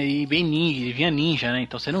quietinho aí, bem ninja, ele vinha ninja, né?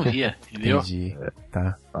 Então você não via, entendeu? Entendi,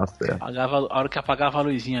 tá certo. A hora que apagava a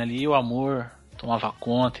luzinha ali, o amor tomava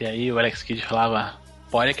conta, e aí o Alex Kidd falava,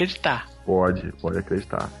 pode acreditar. Pode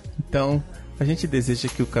acreditar. Então, a gente deseja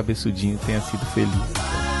que o cabeçudinho tenha sido feliz.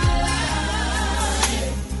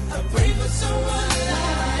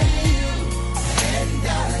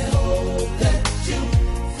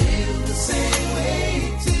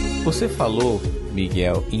 Você falou,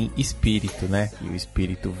 Miguel, em espírito, né? E o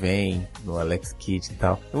espírito vem no Alex Kidd e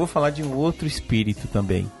tal. Eu vou falar de um outro espírito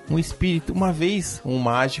também. Um espírito, uma vez, um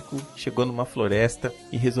mágico chegou numa floresta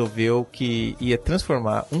e resolveu que ia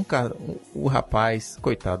transformar o rapaz,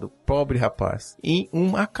 coitado, pobre rapaz, em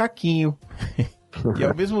um macaquinho. E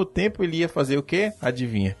ao mesmo tempo ele ia fazer o quê?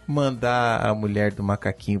 Adivinha? Mandar a mulher do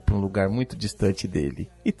macaquinho para um lugar muito distante dele.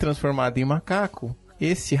 E transformado em macaco,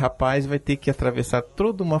 esse rapaz vai ter que atravessar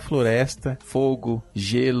toda uma floresta, fogo,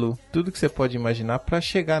 gelo, tudo que você pode imaginar para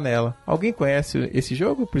chegar nela. Alguém conhece esse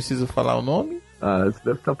jogo? Preciso falar o nome? Você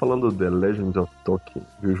deve estar falando The Legend of Tolkien.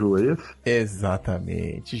 Juju é esse?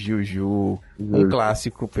 Exatamente, Juju. Um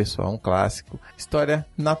clássico, pessoal, um clássico. História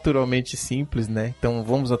naturalmente simples, né? Então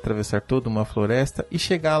vamos atravessar toda uma floresta e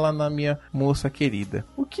chegar lá na minha moça querida.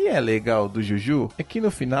 O que é legal do Juju é que no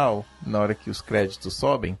final, na hora que os créditos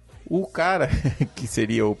sobem, o cara, que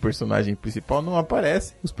seria o personagem principal, não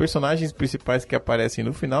aparece. Os personagens principais que aparecem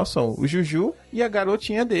no final são o Juju e a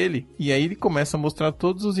garotinha dele. E aí ele começa a mostrar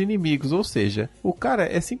todos os inimigos. Ou seja, o cara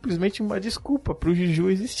é simplesmente uma desculpa pro Juju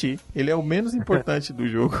existir. Ele é o menos importante do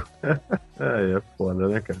jogo. É foda,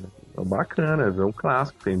 né, cara? É bacana, é um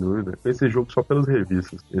clássico, sem dúvida. Esse jogo só pelas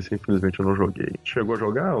revistas. Esse, infelizmente, eu não joguei. Chegou a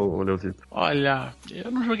jogar, ô Leozito? Olha, eu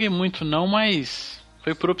não joguei muito não, mas...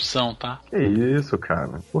 foi por opção, tá? Que isso,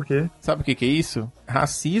 cara? Por quê? Sabe o que é isso?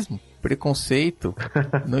 Racismo, preconceito.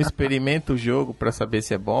 Não experimenta o jogo pra saber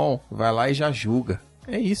se é bom, vai lá e já julga.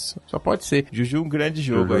 É isso, só pode ser. Juju, um grande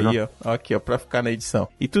jogo aí, ó. Aqui, ó, pra ficar na edição.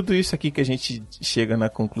 E tudo isso aqui que a gente chega na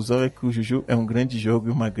conclusão é que o Juju é um grande jogo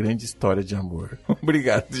e uma grande história de amor.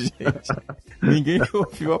 Obrigado, gente. Ninguém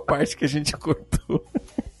ouviu a parte que a gente cortou.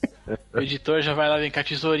 O editor já vai lá, vem com a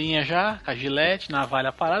tesourinha já, com a gilete,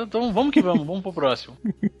 navalha parada. Então vamos que vamos pro próximo.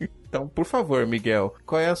 Então, por favor, Miguel,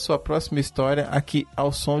 qual é a sua próxima história aqui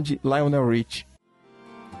ao som de Lionel Richie?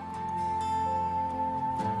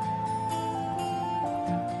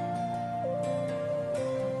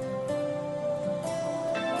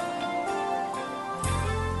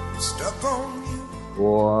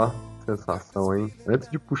 Ó, sensação, hein? Antes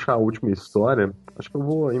de puxar a última história, acho que eu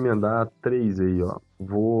vou emendar 3 aí, ó.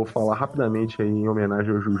 Vou falar rapidamente aí em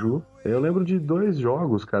homenagem ao Juju. Eu lembro de 2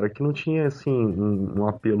 jogos, cara, que não tinha, assim, um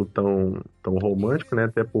apelo tão romântico, né?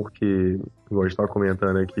 Até porque, igual a gente tava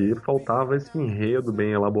comentando aqui, faltava esse enredo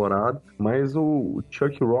bem elaborado. Mas o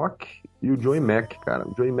Chuck Rock e o Joey Mac, cara.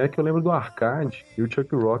 O Joey Mac eu lembro do arcade e o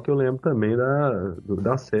Chuck Rock eu lembro também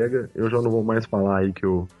da SEGA. Eu já não vou mais falar aí que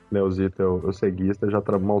o Leozito é o ceguista, já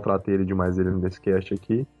maltratei ele demais nesse cast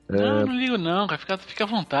aqui. Não ligo não, cara. Fica à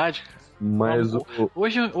vontade, cara. Mas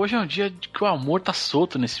hoje é um dia que o amor tá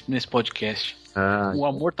solto nesse podcast. O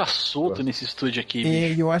amor tá solto nesse estúdio aqui,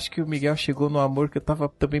 bicho. E eu acho que o Miguel chegou no amor que eu tava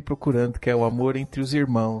também procurando, que é o amor entre os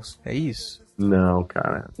irmãos. É isso? Não,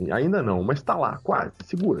 cara, ainda não, mas tá lá, quase.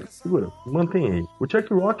 Segura, mantém aí. O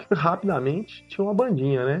Chuck Rock rapidamente tinha uma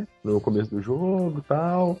bandinha, né? No começo do jogo e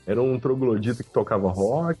tal. Era um troglodita que tocava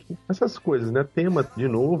rock. Essas coisas, né? Tema de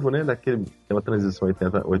novo, né? Daquela transição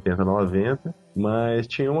 80-90. Mas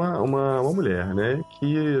tinha uma mulher, né?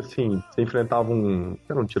 Que, assim, você enfrentava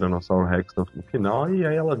era um Tiranossauro Rex no final. E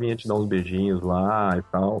aí ela vinha te dar uns beijinhos lá e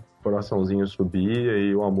tal. O coraçãozinho subia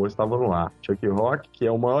e o amor estava no ar. Chuck Rock, que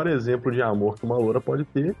é o maior exemplo de amor que uma loura pode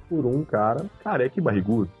ter por um cara careca e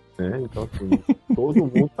barrigudo. Então, assim, todo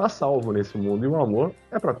mundo tá salvo nesse mundo e o amor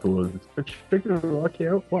é pra todos. Chuck Rock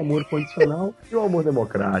é o amor condicional e o amor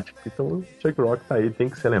democrático. Então, Chuck Rock tá aí, tem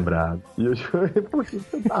que ser lembrado. E eu por que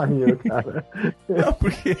você tá rindo, cara? Não,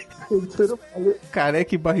 porque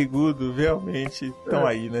careca e barrigudo realmente estão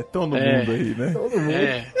aí, né? Estão no mundo aí, né? Todo mundo.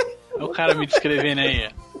 É o cara me descrevendo aí.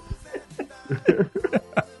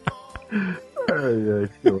 Ai,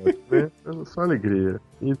 que ótimo, né? Só alegria.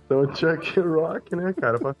 Então, Chuck Rock, né,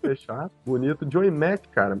 cara, pra fechar, bonito. Joey Mac,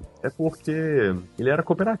 cara, é porque ele era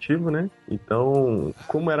cooperativo, né? Então,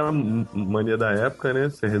 como era uma mania da época, né,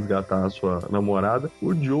 você resgatar a sua namorada,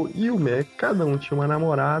 o Joe e o Mac, cada um tinha uma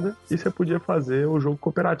namorada e você podia fazer o jogo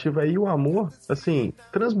cooperativo. Aí o amor, assim,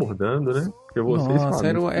 transbordando, né? Porque vocês Nossa,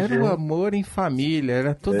 era o amor em família,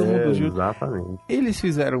 era todo mundo junto. Exatamente. Eles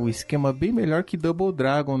fizeram um esquema bem melhor que Double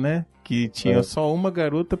Dragon, né? Que tinha só uma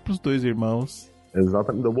garota pros dois irmãos.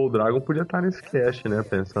 Exatamente, Double Dragon podia estar nesse cast, né?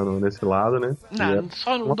 Pensando nesse lado, né? Não,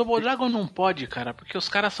 só o Double Dragon não pode, cara, porque os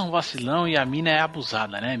caras são vacilão e a mina é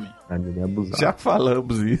abusada, né, meu? A mina é abusada. Já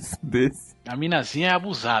falamos isso desse. A minazinha é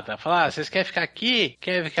abusada. Fala, vocês querem ficar aqui?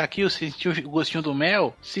 Quer ficar aqui, sentir o gostinho do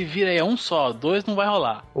mel? Se vira aí, é um só, dois não vai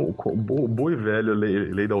rolar. O boi velho,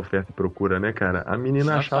 lei da oferta e procura, né, cara? A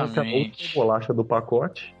menina achava que a outra bolacha do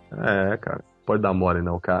pacote. Cara. Pode dar mole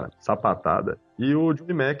não, cara. Sapatada. E o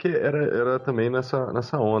Joey Mac era também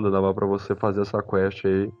nessa onda, dava pra você fazer essa quest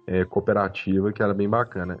aí cooperativa, que era bem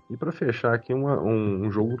bacana. E pra fechar aqui, um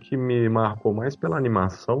jogo que me marcou mais pela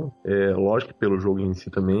animação, lógico que pelo jogo em si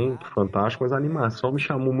também, fantástico, mas a animação me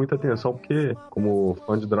chamou muita atenção, porque como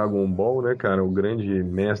fã de Dragon Ball, né, cara, o grande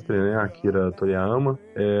mestre, né, Akira Toriyama,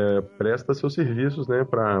 presta seus serviços, né,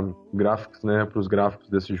 para gráficos, né, pros gráficos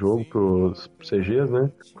desse jogo, pros CGs, né,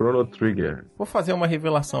 Chrono Trigger. Vou fazer uma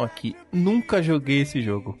revelação aqui. Nunca joguei esse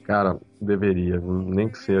jogo. Cara, deveria, nem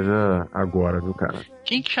que seja agora, viu, cara?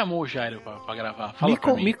 Quem que chamou o Jairo pra gravar? Fala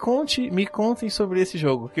pra mim. Me contem sobre esse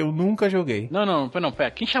jogo, que eu nunca joguei. Não,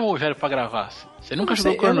 pera. Quem chamou o Jairo pra gravar? Você nunca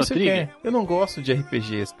jogou Chrono Trigger? Eu não gosto de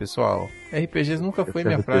RPGs, pessoal. RPGs nunca foi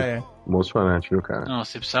minha praia. Emocionante, viu, cara? Não,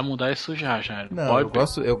 você precisa mudar isso já, Jairo. Não,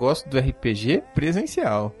 eu gosto do RPG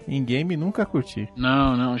presencial. Em game nunca curti.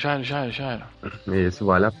 Não, Jairo. Esse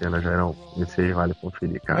vale a pena, Jairão. Esse aí vale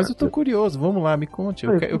conferir, cara. Mas eu tô curioso, vamos lá, me conte.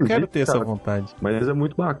 Eu quero ter essa vontade. Mas é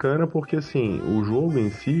muito bacana porque, assim, o jogo em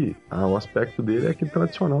si, o aspecto dele é aquele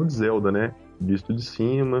tradicional de Zelda, né? Visto de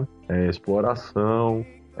cima, exploração,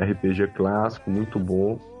 RPG clássico, muito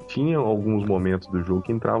bom. Tinha alguns momentos do jogo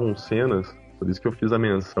que entravam cenas, por isso que eu fiz a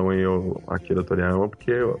menção aí ao Akira Toriyama,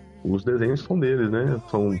 porque os desenhos são deles, né?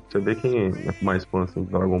 Você vê quem é mais fã assim,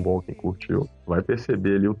 de Dragon Ball, quem curtiu, vai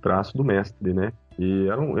perceber ali o traço do mestre, né? E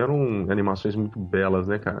eram animações muito belas,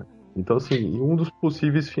 né, cara? Então, assim, um dos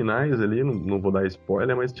possíveis finais ali, não vou dar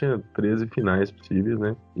spoiler, mas tinha 13 finais possíveis,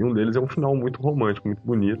 né? E um deles é um final muito romântico, muito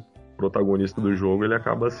bonito. O protagonista do jogo, ele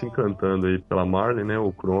acaba se encantando aí pela Marley, né,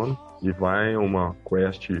 o Crono, e vai uma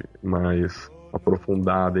quest mais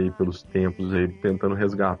aprofundada aí pelos tempos, aí, tentando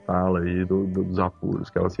resgatá-la aí dos apuros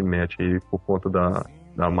que ela se mete aí por conta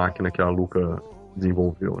da máquina que a Luca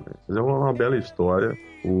desenvolveu, né? Mas é uma bela história.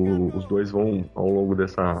 Os dois vão ao longo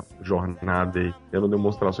dessa jornada aí tendo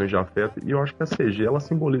demonstrações de afeto, e eu acho que a CG ela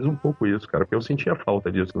simboliza um pouco isso, cara, porque eu sentia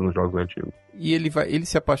falta disso nos jogos antigos. E ele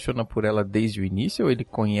se apaixona por ela desde o início ou ele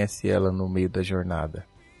conhece ela no meio da jornada?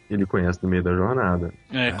 Ele conhece no meio da jornada.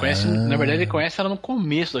 Na verdade ele conhece ela no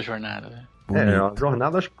começo da jornada, né? A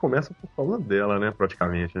jornada acho que começa por causa dela, né,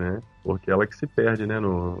 praticamente, né? Porque ela que se perde, né,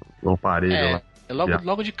 no aparelho lá.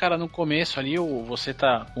 Logo de cara no começo ali, você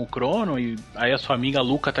tá com o Crono e aí a sua amiga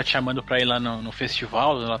Luca tá te chamando pra ir lá no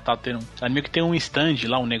festival. Ela tá tendo. Meio que tem um stand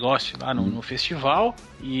lá, um negócio lá no festival.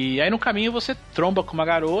 E aí no caminho você tromba com uma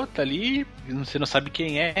garota ali você não sabe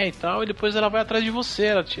quem é e tal, e depois ela vai atrás de você,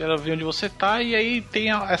 ela vê onde você tá, e aí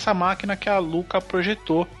tem essa máquina que a Luca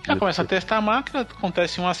projetou. Ela começa a testar a máquina,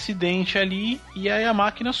 acontece um acidente ali, e aí a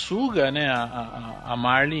máquina suga, né, a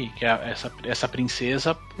Marley, que é essa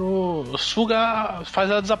princesa, faz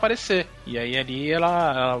ela desaparecer. E aí ali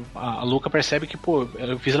a Luca percebe que, pô,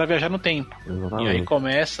 eu fiz ela viajar no tempo. Exatamente. E aí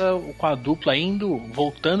começa com a dupla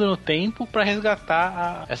voltando no tempo pra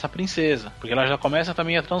resgatar essa princesa. Porque ela já começa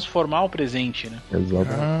também a transformar o presente, né?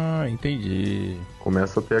 Exatamente. Ah, entendi.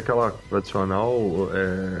 Começa a ter aquela tradicional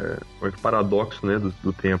paradoxo, né,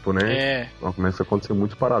 do tempo, né? É. Ela começa a acontecer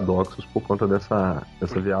muitos paradoxos por conta dessa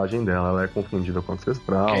viagem dela. Ela é confundida com a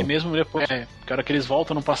ancestral. Que aí mesmo depois, que a hora que eles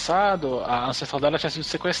voltam no passado, a ancestral dela tinha sido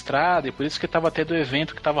sequestrada, e por isso que tava tendo o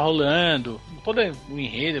evento que tava rolando. Todo o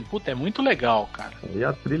enredo, puta, é muito legal, cara. E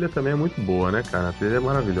a trilha também é muito boa, né, cara? A trilha é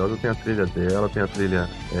maravilhosa, tem a trilha dela, tem a trilha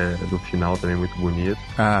do final também muito bonita.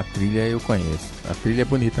 Ah, a trilha eu conheço. A trilha é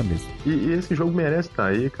bonita mesmo. E esse jogo merece estar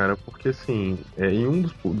aí, cara, porque assim, em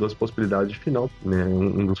das possibilidades de final, né,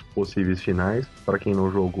 um dos possíveis finais, pra quem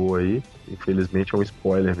não jogou aí, infelizmente é um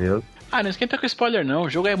spoiler mesmo. Ah, não esquenta com spoiler não, o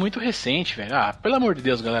jogo é muito recente, velho. Ah, pelo amor de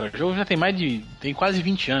Deus, galera, o jogo já tem quase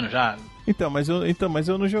 20 anos já. Então, mas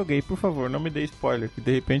eu não joguei, por favor, não me dê spoiler, que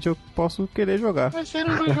de repente eu posso querer jogar. Mas você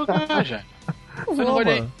não vai jogar já.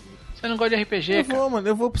 Você não gosta de RPG, Eu cara? vou, mano,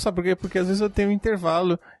 eu vou, sabe por quê? Porque às vezes eu tenho um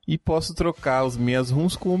intervalo e posso trocar as minhas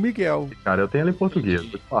runs com o Miguel. Cara, eu tenho ela em português,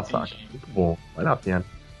 vou te passar, cara. Muito bom, vale a pena.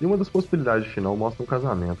 E uma das possibilidades de final mostra um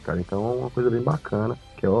casamento, cara. Então é uma coisa bem bacana,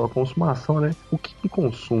 que é a consumação, né? O que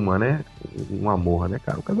consuma, né? Um amor, né,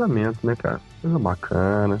 cara? O casamento, né, cara? Coisa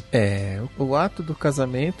bacana. É, o ato do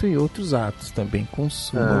casamento e outros atos também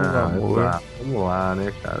consumam o amor. Exato. Vamos lá,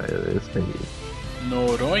 né, cara? É isso aí.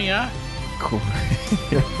 Noronha.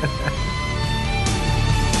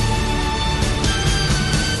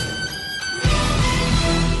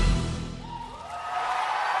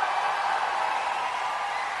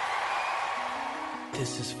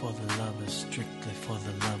 This is for the lovers, strictly for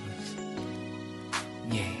the lovers.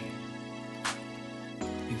 Yeah.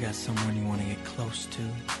 You got someone you want to get close to?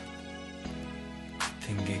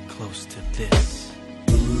 Then get close to this.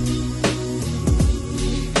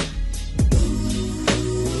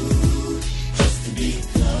 Just to be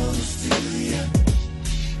close to you.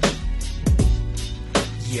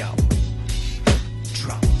 Yo.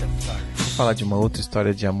 Drop the verse. Vou falar de uma outra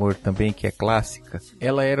história de amor também que é clássica.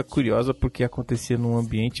 Ela era curiosa porque acontecia num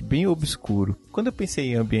ambiente bem obscuro. Quando eu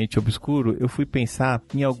pensei em ambiente obscuro, eu fui pensar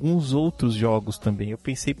em alguns outros jogos também. Eu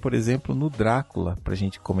pensei, por exemplo, no Drácula, pra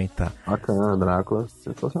gente comentar. Bacana, Drácula,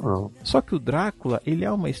 sensacional. Só que o Drácula, ele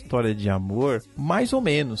é uma história de amor mais ou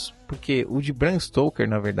menos. Porque o de Bram Stoker,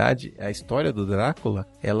 na verdade, a história do Drácula,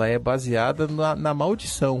 ela é baseada na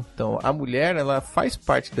maldição. Então, a mulher, ela faz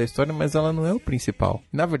parte da história, mas ela não é o principal.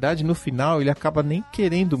 Na verdade, no final, ele acaba nem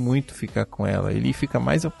querendo muito ficar com ela. Ele fica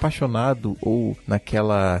mais apaixonado ou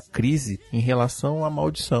naquela crise em relação à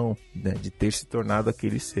maldição, né, de ter se tornado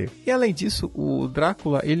aquele ser. E além disso, o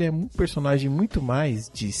Drácula, ele é um personagem muito mais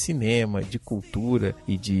de cinema, de cultura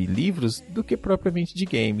e de livros do que propriamente de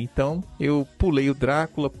game. Então, eu pulei o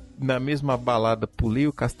Drácula. Na mesma balada pulei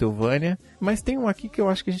o Castlevania, mas tem um aqui que eu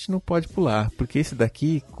acho que a gente não pode pular, porque esse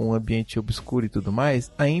daqui, com o ambiente obscuro e tudo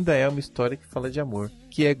mais, ainda é uma história que fala de amor,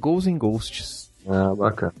 que é Ghosts and Ghosts. Ah,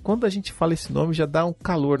 bacana. Quando a gente fala esse nome, já dá um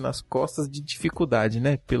calor nas costas de dificuldade,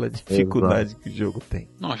 né? Pela dificuldade que o jogo tem.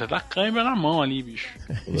 Não, já dá câimbra na mão ali, bicho.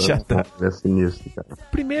 Já tá. É sinistro, cara.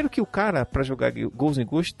 Primeiro que o cara, pra jogar Ghosts and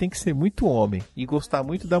Ghosts, tem que ser muito homem e gostar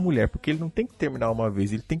muito da mulher, porque ele não tem que terminar uma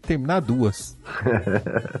vez, ele tem que terminar duas.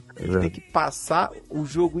 Ele tem que passar o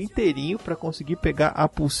jogo inteirinho pra conseguir pegar a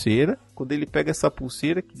pulseira. Quando ele pega essa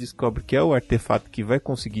pulseira, que descobre que é o artefato que vai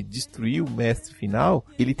conseguir destruir o mestre final,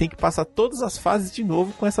 ele tem que passar todas as fases de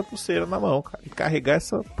novo com essa pulseira na mão, cara, e carregar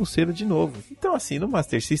essa pulseira de novo. Então, assim, no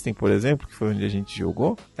Master System, por exemplo, que foi onde a gente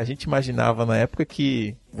jogou, a gente imaginava na época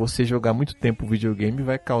que você jogar muito tempo o videogame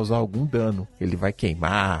vai causar algum dano. Ele vai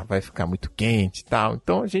queimar, vai ficar muito quente e tal.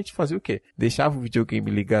 Então a gente fazia o quê? Deixava o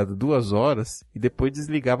videogame ligado 2 horas e depois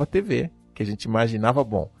desligava a TV. Que a gente imaginava,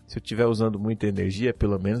 bom, se eu estiver usando muita energia,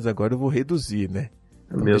 pelo menos agora eu vou reduzir, né?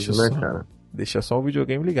 É mesmo, né, cara? Deixa só o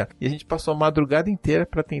videogame ligado. E a gente passou a madrugada inteira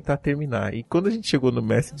pra tentar terminar. E quando a gente chegou no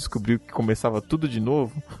mestre e descobriu que começava tudo de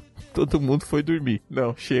novo, todo mundo foi dormir.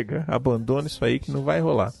 Não, chega, abandona isso aí que não vai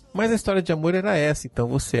rolar. Mas a história de amor era essa. Então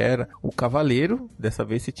você era o cavaleiro, dessa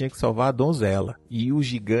vez você tinha que salvar a donzela. E o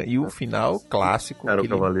gigante, e o final clássico. Era o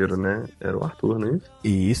cavaleiro, né? Era o Arthur, não é isso?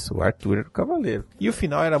 Isso, o Arthur era o cavaleiro. E o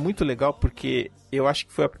final era muito legal porque eu acho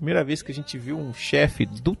que foi a primeira vez que a gente viu um chefe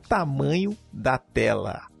do tamanho da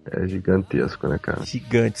tela. É gigantesco, né, cara?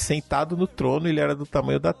 Gigante. Sentado no trono, ele era do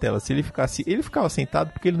tamanho da tela. Se ele ficasse... Ele ficava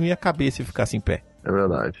sentado porque ele não ia caber se ficasse em pé. É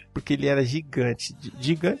verdade. Porque ele era gigante.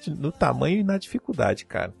 Gigante no tamanho e na dificuldade,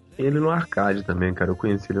 cara. Ele no arcade também, cara. Eu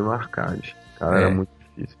conheci ele no arcade. Cara, era muito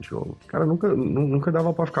difícil esse jogo. Cara, nunca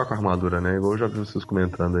dava pra ficar com a armadura, né? Igual eu já vi vocês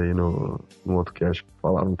comentando aí no outro cast que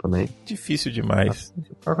falaram também. Difícil demais.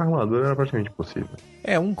 Ficar com a armadura era praticamente impossível.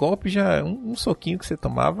 Um golpe já... Um soquinho que você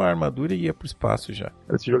tomava, a armadura ia pro espaço já.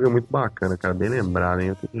 Esse jogo é muito bacana, cara. Bem lembrado, hein?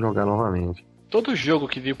 Eu tenho que jogar novamente. Todo jogo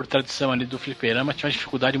que veio por tradição ali do fliperama tinha uma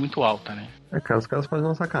dificuldade muito alta, né? Cara, os caras fazem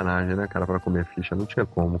uma sacanagem, né, cara, pra comer ficha. Não tinha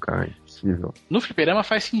como, cara, é impossível. No fliperama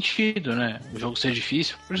faz sentido, né? O jogo ser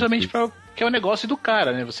difícil, justamente porque é o negócio do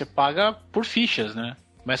cara, né? Você paga por fichas, né?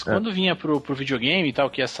 Mas quando vinha pro videogame e tal,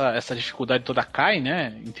 que essa dificuldade toda cai,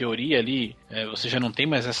 né? Em teoria ali, você já não tem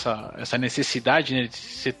mais essa necessidade, né, de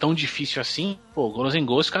ser tão difícil assim. Pô, Ghosts and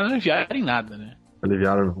Ghosts, os caras não aliviaram em nada, né?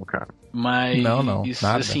 Aliviaram não, cara. Mas, não, nada.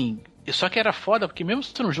 Assim... Só que era foda, porque mesmo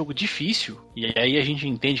sendo um jogo difícil, e aí a gente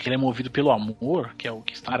entende que ele é movido pelo amor, que é o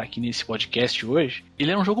que está aqui nesse podcast hoje,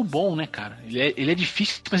 ele é um jogo bom, né, cara? Ele é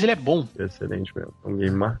difícil, mas ele é bom. Excelente mesmo. É um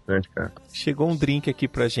game marcante, cara. Chegou um drink aqui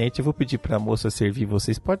pra gente, eu vou pedir pra moça servir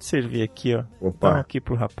vocês. Pode servir aqui, ó. Opa. Dá aqui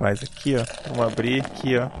pro rapaz, aqui, ó. Vamos abrir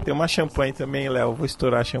aqui, ó. Tem uma champanhe também, Léo. Vou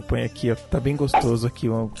estourar a champanhe aqui, ó. Tá bem gostoso aqui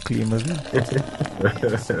o clima, viu?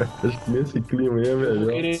 Acho que nesse clima aí é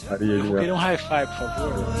melhor. Eu vou querer um hi-fi, por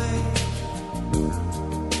favor.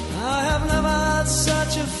 I have never had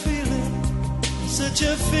such a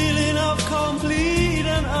feeling of complete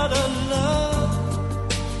and utter love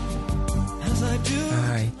as I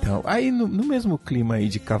do. Então. Aí no mesmo clima aí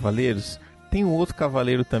de cavaleiros, tem um outro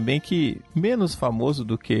cavaleiro também que, menos famoso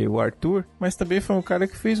do que o Arthur, mas também foi um cara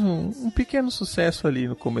que fez um pequeno sucesso ali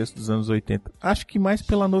no começo dos anos 80. Acho que mais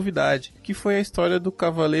pela novidade, que foi a história do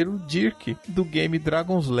cavaleiro Dirk, do game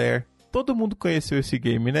Dragon's Lair. Todo mundo conheceu esse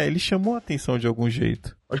game, né? Ele chamou a atenção de algum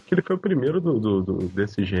jeito. Acho que ele foi o primeiro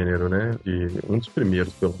desse gênero, né? Um dos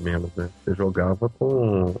primeiros, pelo menos, né? Você jogava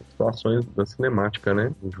com situações da cinemática,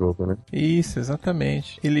 né? Do jogo, né? Isso,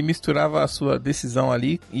 exatamente. Ele misturava a sua decisão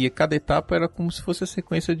ali e cada etapa era como se fosse a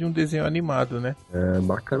sequência de um desenho animado, né? É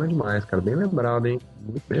bacana demais, cara. Bem lembrado, hein?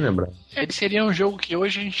 Muito bem lembrado. Ele seria um jogo que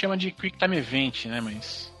hoje a gente chama de Quick Time Event, né?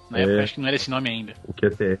 Mas... na época acho que não era esse nome ainda. O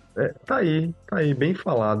QTE. Tá aí, bem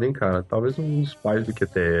falado, hein, cara. Talvez um dos pais do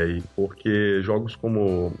QTE aí. Porque jogos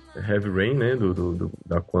como Heavy Rain, né,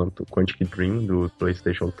 da Quantic Dream, do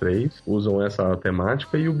PlayStation 3, usam essa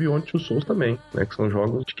temática, e o Beyond Two Souls também, né, que são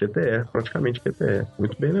jogos de QTE, praticamente QTE.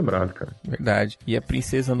 Muito bem lembrado, cara. Verdade. E a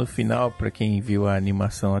princesa no final, pra quem viu a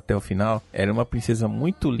animação até o final, era uma princesa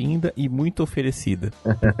muito linda e muito oferecida.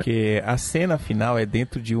 Porque a cena final é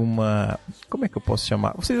dentro de uma... Como é que eu posso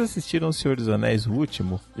chamar? Vocês assistiram O Senhor dos Anéis, o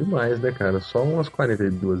último? Demais, né, cara? Só umas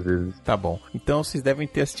 42 vezes. Tá bom. Então vocês devem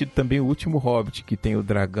ter assistido também o último Hobbit, que tem o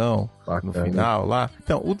dragão no final lá.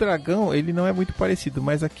 Então, o dragão, ele não é muito parecido,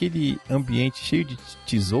 mas aquele ambiente cheio de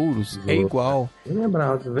tesouros é igual. Bem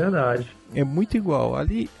lembrado, verdade. É muito igual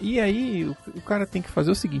ali. E aí o cara tem que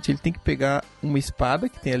fazer o seguinte: ele tem que pegar uma espada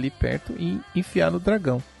que tem ali perto e enfiar no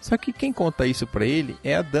dragão. Só que quem conta isso pra ele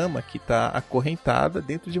é a dama, que tá acorrentada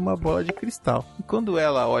dentro de uma bola de cristal. E quando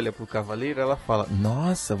ela olha pro cavaleiro, ela fala: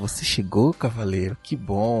 nossa, você chegou, cavaleiro, que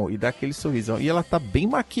bom. E dá aquele sorrisão. E ela tá bem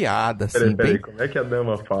maquiada, assim. Peraí, como é que a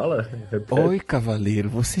dama fala? Repete. Oi, cavaleiro,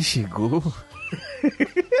 você chegou?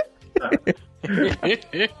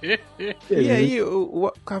 E aí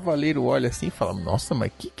o cavaleiro olha assim e fala: nossa,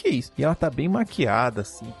 mas que é isso? E ela tá bem maquiada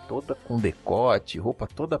assim, toda com decote, roupa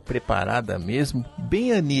toda preparada mesmo,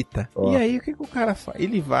 bem Anitta. E aí o que o cara faz?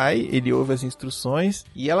 Ele ouve as instruções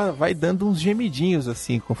e ela vai dando uns gemidinhos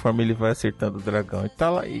assim, conforme ele vai acertando o dragão.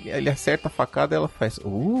 Então ele acerta a facada e ela faz: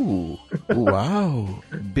 uau,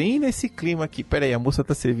 bem nesse clima aqui. Pera aí, a moça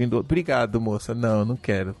tá servindo. Obrigado, moça. Não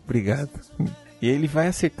quero, obrigado. E ele vai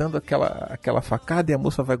acertando aquela facada e a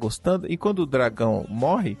moça vai gostando. E quando o dragão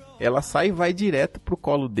morre, ela sai e vai direto pro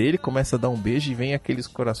colo dele, começa a dar um beijo e vem aqueles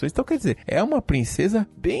corações. Então, quer dizer, é uma princesa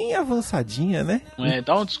bem avançadinha, né?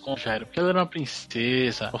 Dá um desconto, Jairo, porque ela era uma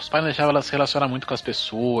princesa. Os pais deixavam ela se relacionar muito com as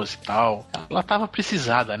pessoas e tal. Ela tava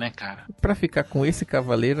precisada, né, cara? Pra ficar com esse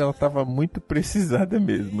cavaleiro, ela tava muito precisada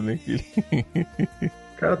mesmo, né?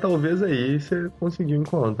 Cara, talvez aí você conseguiu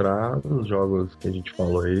encontrar nos jogos que a gente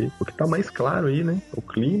falou aí o que tá mais claro aí, né? O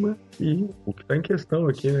clima e o que tá em questão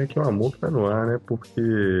aqui, né? Que é o amor que tá no ar, né? Porque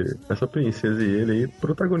essa princesa e ele aí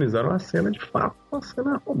protagonizaram uma cena de fato, uma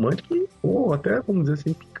cena romântica e, até, vamos dizer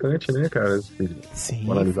assim, picante, né, cara? Sim,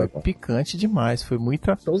 foi picante demais, foi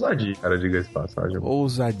muita... ousadia, cara, diga-se de passagem.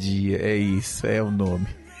 Ousadia, é isso, é o nome.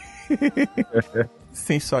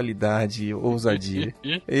 sensualidade, ousadia.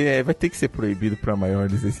 Vai ter que ser proibido pra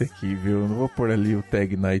maiores esse aqui, viu? Eu não vou pôr ali o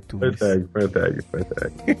tag na iTunes. Foi tag.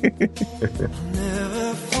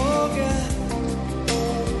 Never forget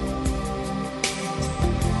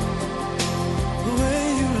the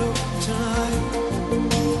way you look tonight.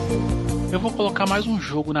 Eu vou colocar mais um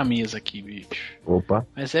jogo na mesa aqui, bicho. Opa.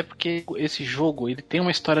 Mas é porque esse jogo, ele tem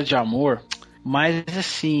uma história de amor, mas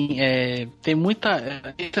assim, tem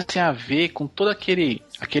muita assim, a ver com todo aquele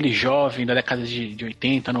jovem da década de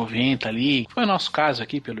 80, 90 ali, que foi o nosso caso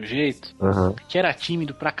aqui, pelo jeito, que era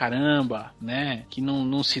tímido pra caramba, né, que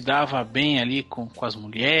não se dava bem ali com as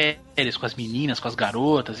mulheres, com as meninas, com as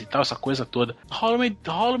garotas e tal, essa coisa toda. Rola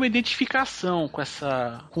uma identificação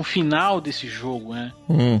com o final desse jogo, né,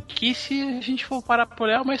 que se a gente for parar por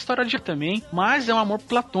olhar, é uma história de também, mas é um amor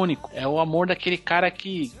platônico, é o amor daquele cara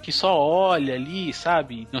que só olha ali,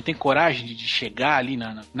 sabe, não tem coragem de chegar ali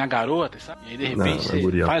na garota, sabe, e aí de repente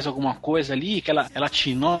você faz alguma coisa ali que ela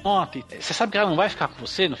te nota. Você sabe que ela não vai ficar com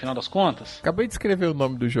você no final das contas? Acabei de escrever o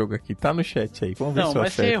nome do jogo aqui, tá no chat aí. Vamos ver se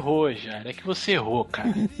mas você errou, Jair. É que você errou,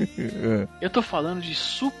 cara. Eu tô falando de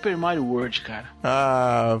Super Mario World, cara.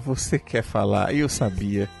 Ah, você quer falar? Eu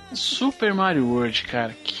sabia. Super Mario World,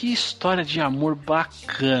 cara, que história de amor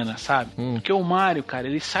bacana, sabe? Porque o Mario, cara,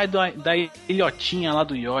 ele sai da ilhotinha lá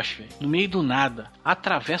do Yoshi, véio, no meio do nada,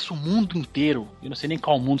 atravessa o mundo inteiro. Eu não sei nem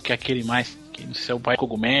qual mundo que é aquele mais. Não sei se é o pai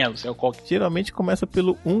cogumelo, se é o qual. Geralmente começa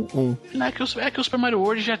pelo 1-1. É que o Super Mario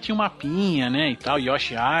World já tinha um mapinha, né? E tal,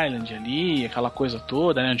 Yoshi Island ali, aquela coisa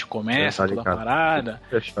toda, né? Onde começa toda a parada.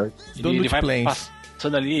 Ele vai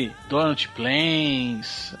passando ali, Donut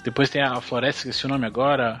Plains, depois tem a floresta, esqueci o nome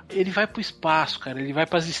agora. Ele vai pro espaço, cara, ele vai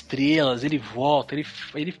pras estrelas, ele volta,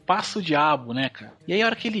 ele passa o diabo, né, cara? E aí a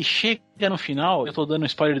hora que ele chega no final, eu tô dando um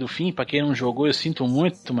spoiler do fim, pra quem não jogou, eu sinto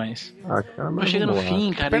muito, mas... Mas chega no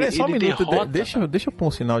fim, cara, Pera aí, só um minuto, derrota, deixa eu pôr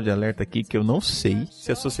um sinal de alerta aqui, que eu não sei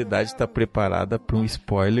se a sociedade tá preparada pra um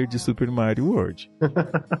spoiler de Super Mario World.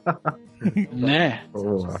 Né?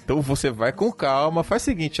 Então você vai com calma, faz o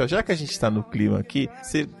seguinte, ó, já que a gente tá no clima aqui,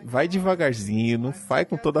 você vai devagarzinho, não vai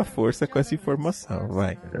com toda a força com essa informação,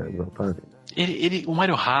 vai. Exatamente. O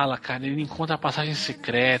Mario rala, cara, ele encontra passagens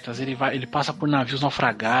secretas, ele passa por navios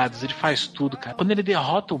naufragados, ele faz tudo, cara. Quando ele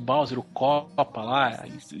derrota o Bowser, o Copa lá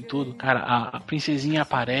e tudo, cara, a princesinha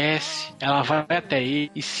aparece, ela vai até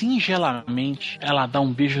ele e singelamente ela dá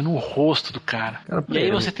um beijo no rosto do cara. E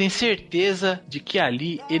aí você tem certeza de que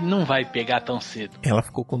ali ele não vai pegar tão cedo. Ela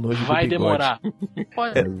ficou com nojo do vai bigode. demorar.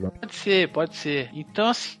 Pode ser. Então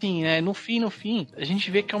assim, né, no fim, a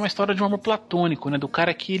gente vê que é uma história de um amor platônico, né, do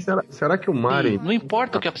cara que... Será que o Mario... Não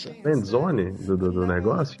importa o que a friendzone do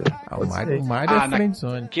negócio? O Mario é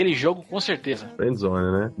friendzone. Aquele jogo, com certeza.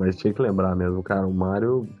 Friendzone, né? Mas tinha que lembrar mesmo, cara, o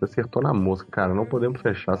Mario acertou na mosca, cara. Não podemos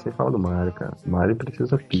fechar sem falar do Mario, cara. O Mario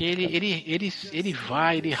precisa picar. Porque ele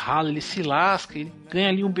vai, ele rala, ele se lasca, ele ganha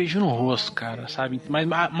ali um beijinho no rosto, cara, sabe?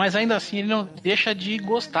 Mas ainda assim, ele não deixa de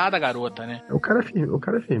gostar da garota, né? O cara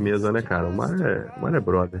é firmeza, né, cara? O Mario é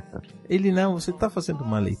brother, cara. Você tá fazendo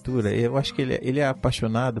uma leitura, eu acho que ele é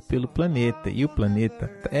apaixonado pelo planeta. E o planeta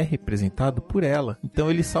é representado por ela. Então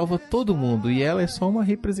ele salva todo mundo e ela é só uma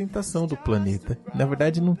representação do planeta. Na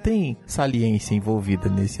verdade não tem saliência envolvida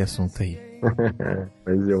nesse assunto aí.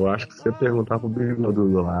 Mas eu acho que se você perguntar pro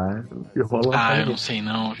Bigodudo lá, que rola... eu não sei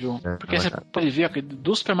não, viu? Porque você pode ver que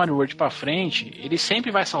do Super Mario World pra frente, ele sempre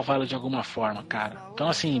vai salvar ela de alguma forma, cara. Então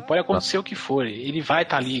assim, pode acontecer o que for, ele vai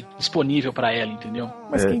estar ali disponível pra ela, entendeu?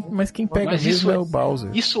 Mas quem pega mesmo é o Bowser.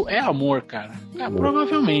 Isso é amor, cara.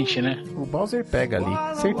 Provavelmente, né? O Bowser pega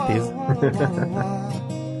ali, certeza.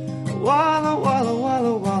 Walla, walla,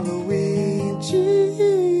 walla, walla, Luigi.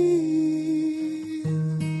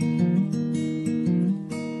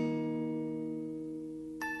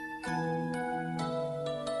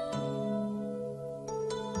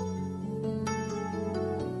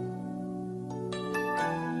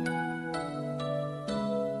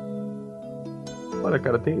 Olha,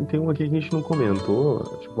 cara, tem um aqui que a gente não comentou,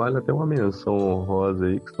 acho que vale até uma menção honrosa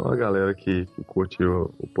aí, que só a galera que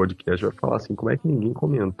curtiu o podcast vai falar assim, como é que ninguém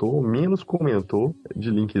comentou, menos comentou de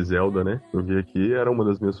Link Zelda, né? Eu vi aqui, era uma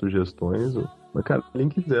das minhas sugestões, mas, cara,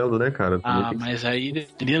 Link Zelda, né, cara? Mas aí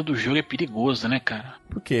a trilha do jogo é perigoso, né, cara?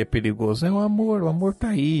 Por que é perigoso? É o amor tá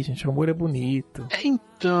aí, gente, o amor é bonito.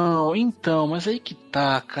 Então, mas aí que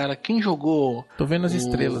tá, cara, quem jogou... Tô vendo as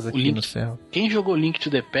estrelas aqui no céu. Quem jogou Link to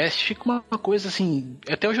the Past fica uma coisa assim,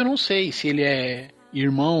 até hoje eu não sei se ele é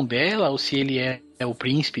irmão dela ou se ele é o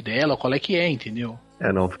príncipe dela, ou qual é que é, entendeu?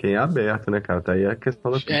 Não, fiquei em aberto, né, cara? Tá aí a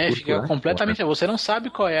questão da pintura. Fica completamente... Você não sabe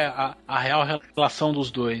qual é a real relação dos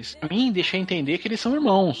dois. Pra mim, deixa entender que eles são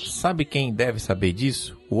irmãos. Sabe quem deve saber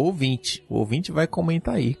disso? O ouvinte vai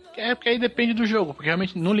comentar aí. Porque aí depende do jogo, porque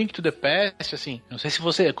realmente no Link to the Past, assim, não sei se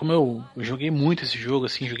você, como eu joguei muito esse jogo,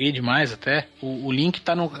 assim, joguei demais até, o Link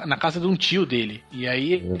tá na casa de um tio dele, e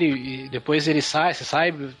aí depois ele sai,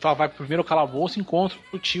 vai pro primeiro calabouço e encontra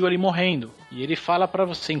o tio ali morrendo, e ele fala pra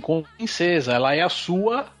você, encontra a princesa, ela é a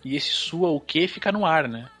sua, e esse sua o que fica no ar,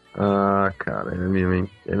 né? Ah, cara,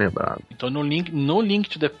 é lembrado. Então no Link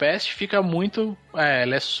to the Past fica muito,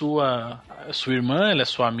 ela é sua irmã, ela é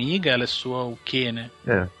sua amiga, ela é sua o quê, né?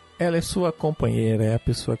 Ela é sua companheira, é a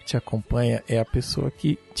pessoa que te acompanha, é a pessoa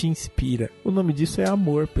que te inspira. O nome disso é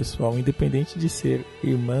amor, pessoal, independente de ser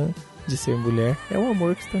irmã, de ser mulher, é o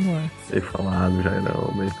amor que está no ar. Bem falado,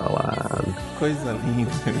 Jairão, bem falado. Coisa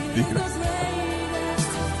linda, meu Deus.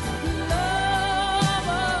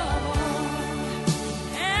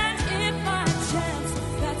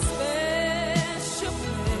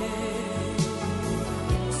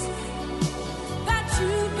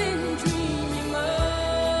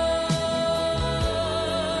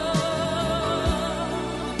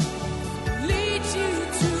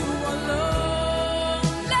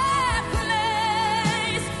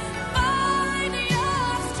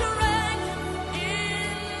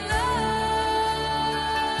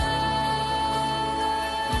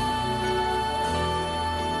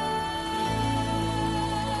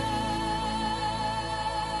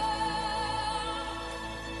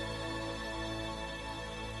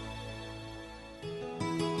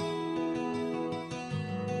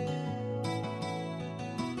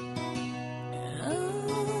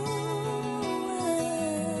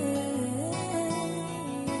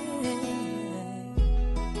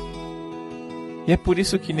 E é por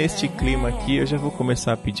isso que neste clima aqui eu já vou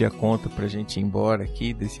começar a pedir a conta pra gente ir embora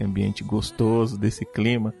aqui desse ambiente gostoso, desse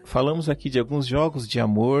clima. Falamos aqui de alguns jogos de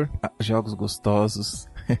amor, jogos gostosos,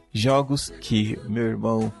 jogos que meu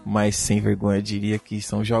irmão mais sem vergonha diria que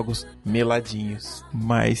são jogos meladinhos,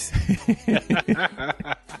 mas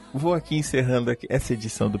vou aqui encerrando aqui essa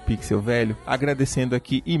edição do Pixel Velho, agradecendo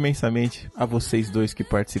aqui imensamente a vocês dois que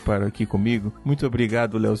participaram aqui comigo. Muito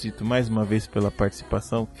obrigado, Leozito, mais uma vez pela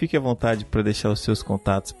participação. Fique à vontade para deixar os seus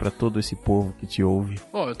contatos para todo esse povo que te ouve.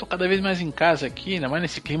 Bom, eu tô cada vez mais em casa aqui, ainda mais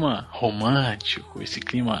nesse clima romântico, esse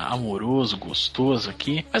clima amoroso, gostoso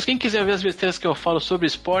aqui. Mas quem quiser ver as besteiras que eu falo sobre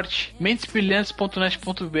esporte,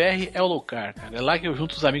 mentesbrilhantes.net.br é o lugar, cara. É lá que eu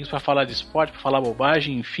junto os amigos para falar de esporte, para falar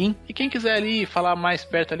bobagem, enfim. E quem quiser ali falar mais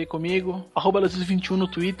perto ali comigo, @Leozito21 no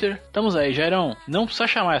Twitter. Estamos aí, Jairão. Não precisa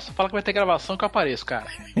chamar, só fala que vai ter gravação que eu apareço, cara.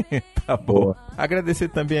 Tá boa. Agradecer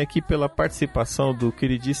também aqui pela participação do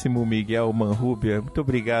queridíssimo Miguel Manrubia. Muito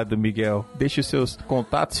obrigado, Miguel. Deixe os seus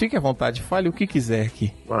contatos, fique à vontade, fale o que quiser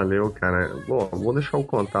aqui. Valeu, cara. Bom, vou deixar o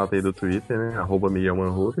contato aí do Twitter, né? @Miguel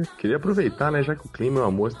Manrubia. Queria aproveitar, né? Já que o clima e o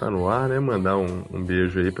amor está no ar, né? Mandar um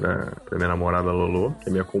beijo aí pra minha namorada Lolo, que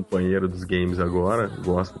é minha companheira dos games agora.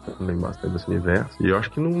 Gosta também bastante desse universo. E eu acho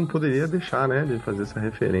que não poderia deixar, né? De fazer essa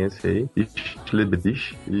referência aí.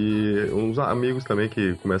 E uns amigos também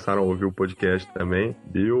que começaram a ouvir o podcast também.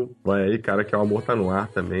 Bill, vai aí, cara, que o amor tá no ar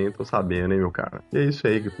também. Tô sabendo, hein, meu cara. E é isso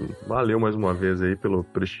aí. Valeu mais uma vez aí pelo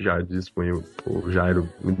prestigiadíssimo aí. O Jairo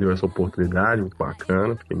me deu essa oportunidade, muito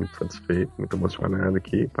bacana. Fiquei muito satisfeito, muito emocionado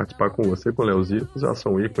aqui. Participar com você, com o Leozito. Já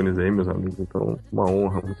são ícones aí, meus amigos. Então, uma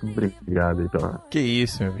honra. Muito obrigado aí pela... Que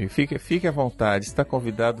isso, meu amigo. Fique à vontade. Está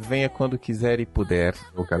convidado, venha quando quiser e puder.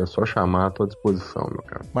 Meu cara, é só chamar, à tua disposição, meu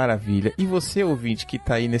cara. Maravilha. E você, ouvinte, que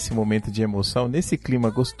tá aí nesse momento de emoção, nesse clima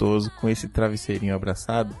gostoso, com esse travesseirinho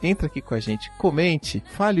abraçado, entra aqui com a gente, comente,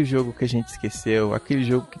 fale o jogo que a gente esqueceu, aquele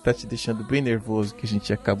jogo que tá te deixando bem nervoso, que a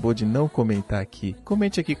gente acabou de não comentar aqui.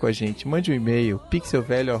 Comente aqui com a gente, mande um e-mail,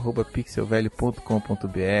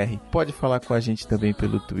 pixelvelho@pixelvelho.com.br. Pode falar com a gente também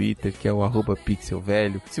pelo Twitter, que é o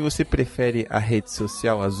 @pixelvelho. Se você prefere a rede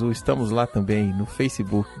social azul, estamos lá também no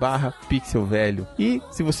Facebook, /pixelvelho. E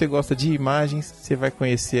se você gosta de imagens, você vai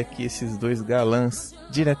conhecer aqui esses dois galãs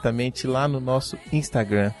diretamente lá no nosso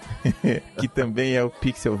Instagram, que também é o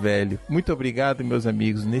Pixel Velho. Muito obrigado, meus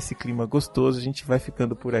amigos. Nesse clima gostoso, a gente vai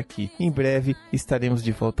ficando por aqui. Em breve estaremos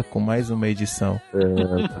de volta com mais uma edição.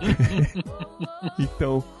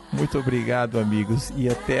 Então, muito obrigado, amigos, e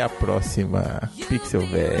até a próxima. Pixel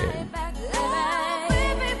Velho.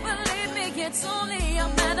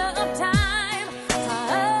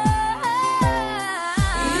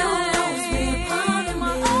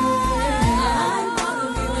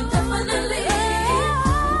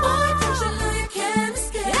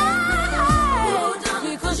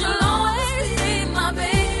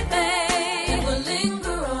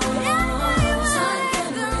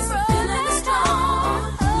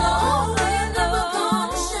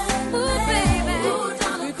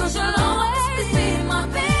 Cause you're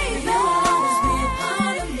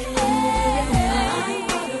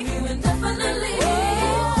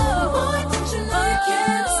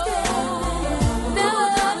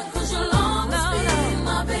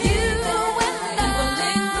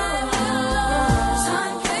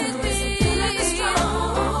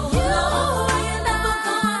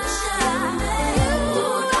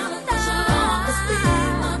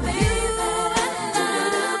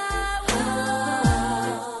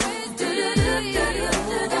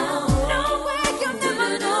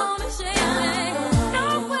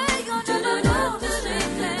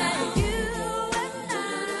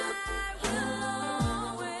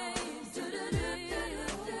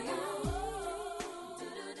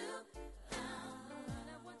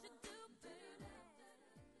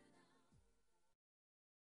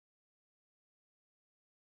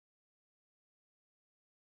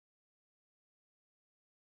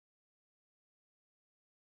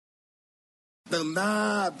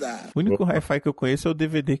Danada. O único hi-fi que eu conheço é o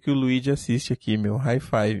DVD que o Luigi assiste aqui, meu. High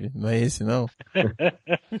Five. Não é esse, não?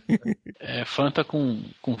 É Fanta com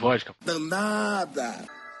vodka. Danada.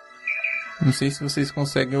 Não sei se vocês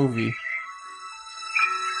conseguem ouvir.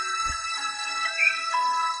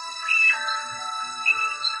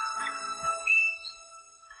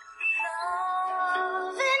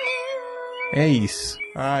 É isso.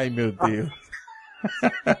 Ai, meu Deus.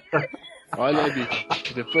 Olha aí,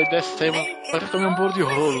 bicho. Depois dessa aí, vai tomar um bolo de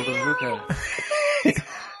rolo, viu, cara?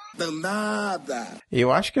 Danada.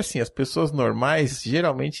 Eu acho que assim, as pessoas normais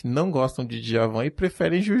geralmente não gostam de Djavan e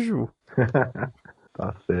preferem Juju.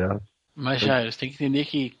 Tá certo. Mas, Jair, você tem que entender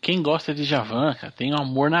que quem gosta de Djavan, cara, tem um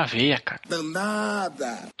amor na veia, cara.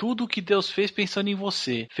 Danada. Tudo que Deus fez pensando em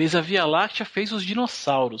você. Fez a Via Láctea, fez os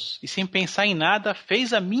dinossauros. E sem pensar em nada,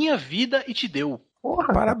 fez a minha vida e te deu.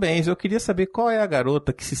 Porra, Parabéns, eu queria saber qual é a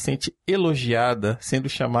garota que se sente elogiada sendo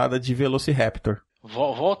chamada de Velociraptor.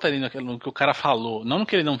 Volta ali no que o cara falou. Não no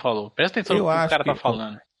que ele não falou. Presta atenção no que o cara tá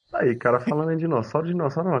falando. aí, cara, falando em dinossauro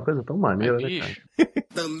é uma coisa tão maneira, né, cara? Bicho,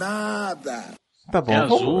 Danada. Tá bom, tem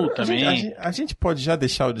azul a também. gente- a gente pode já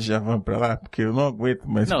deixar o Djavan pra lá, porque eu não aguento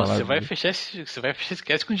mais Não, falar. você vai fechar esse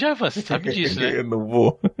cast com o Djavan, você sabe disso, né? Eu não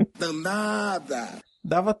vou. Danada.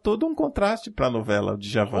 Dava todo um contraste pra novela, o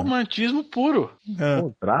Djavan. Romantismo puro. Ah,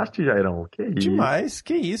 Contraste, Jairão? Que isso? demais,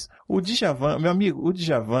 que isso. O Djavan, meu amigo, o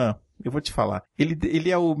Djavan, eu vou te falar, ele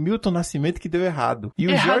é o Milton Nascimento que deu errado. E o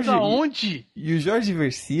Errado Jorge, aonde? e o Jorge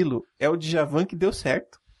Versilo é o Djavan que deu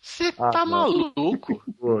certo. Você Ah, tá não. maluco?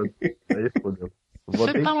 Pô, aí fodeu. Vou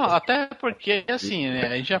Você ter tá que- maluco. Até porque, assim, né,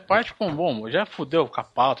 a gente já parte com, bom, já fudeu com a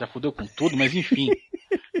pauta, já fudeu com tudo, mas enfim.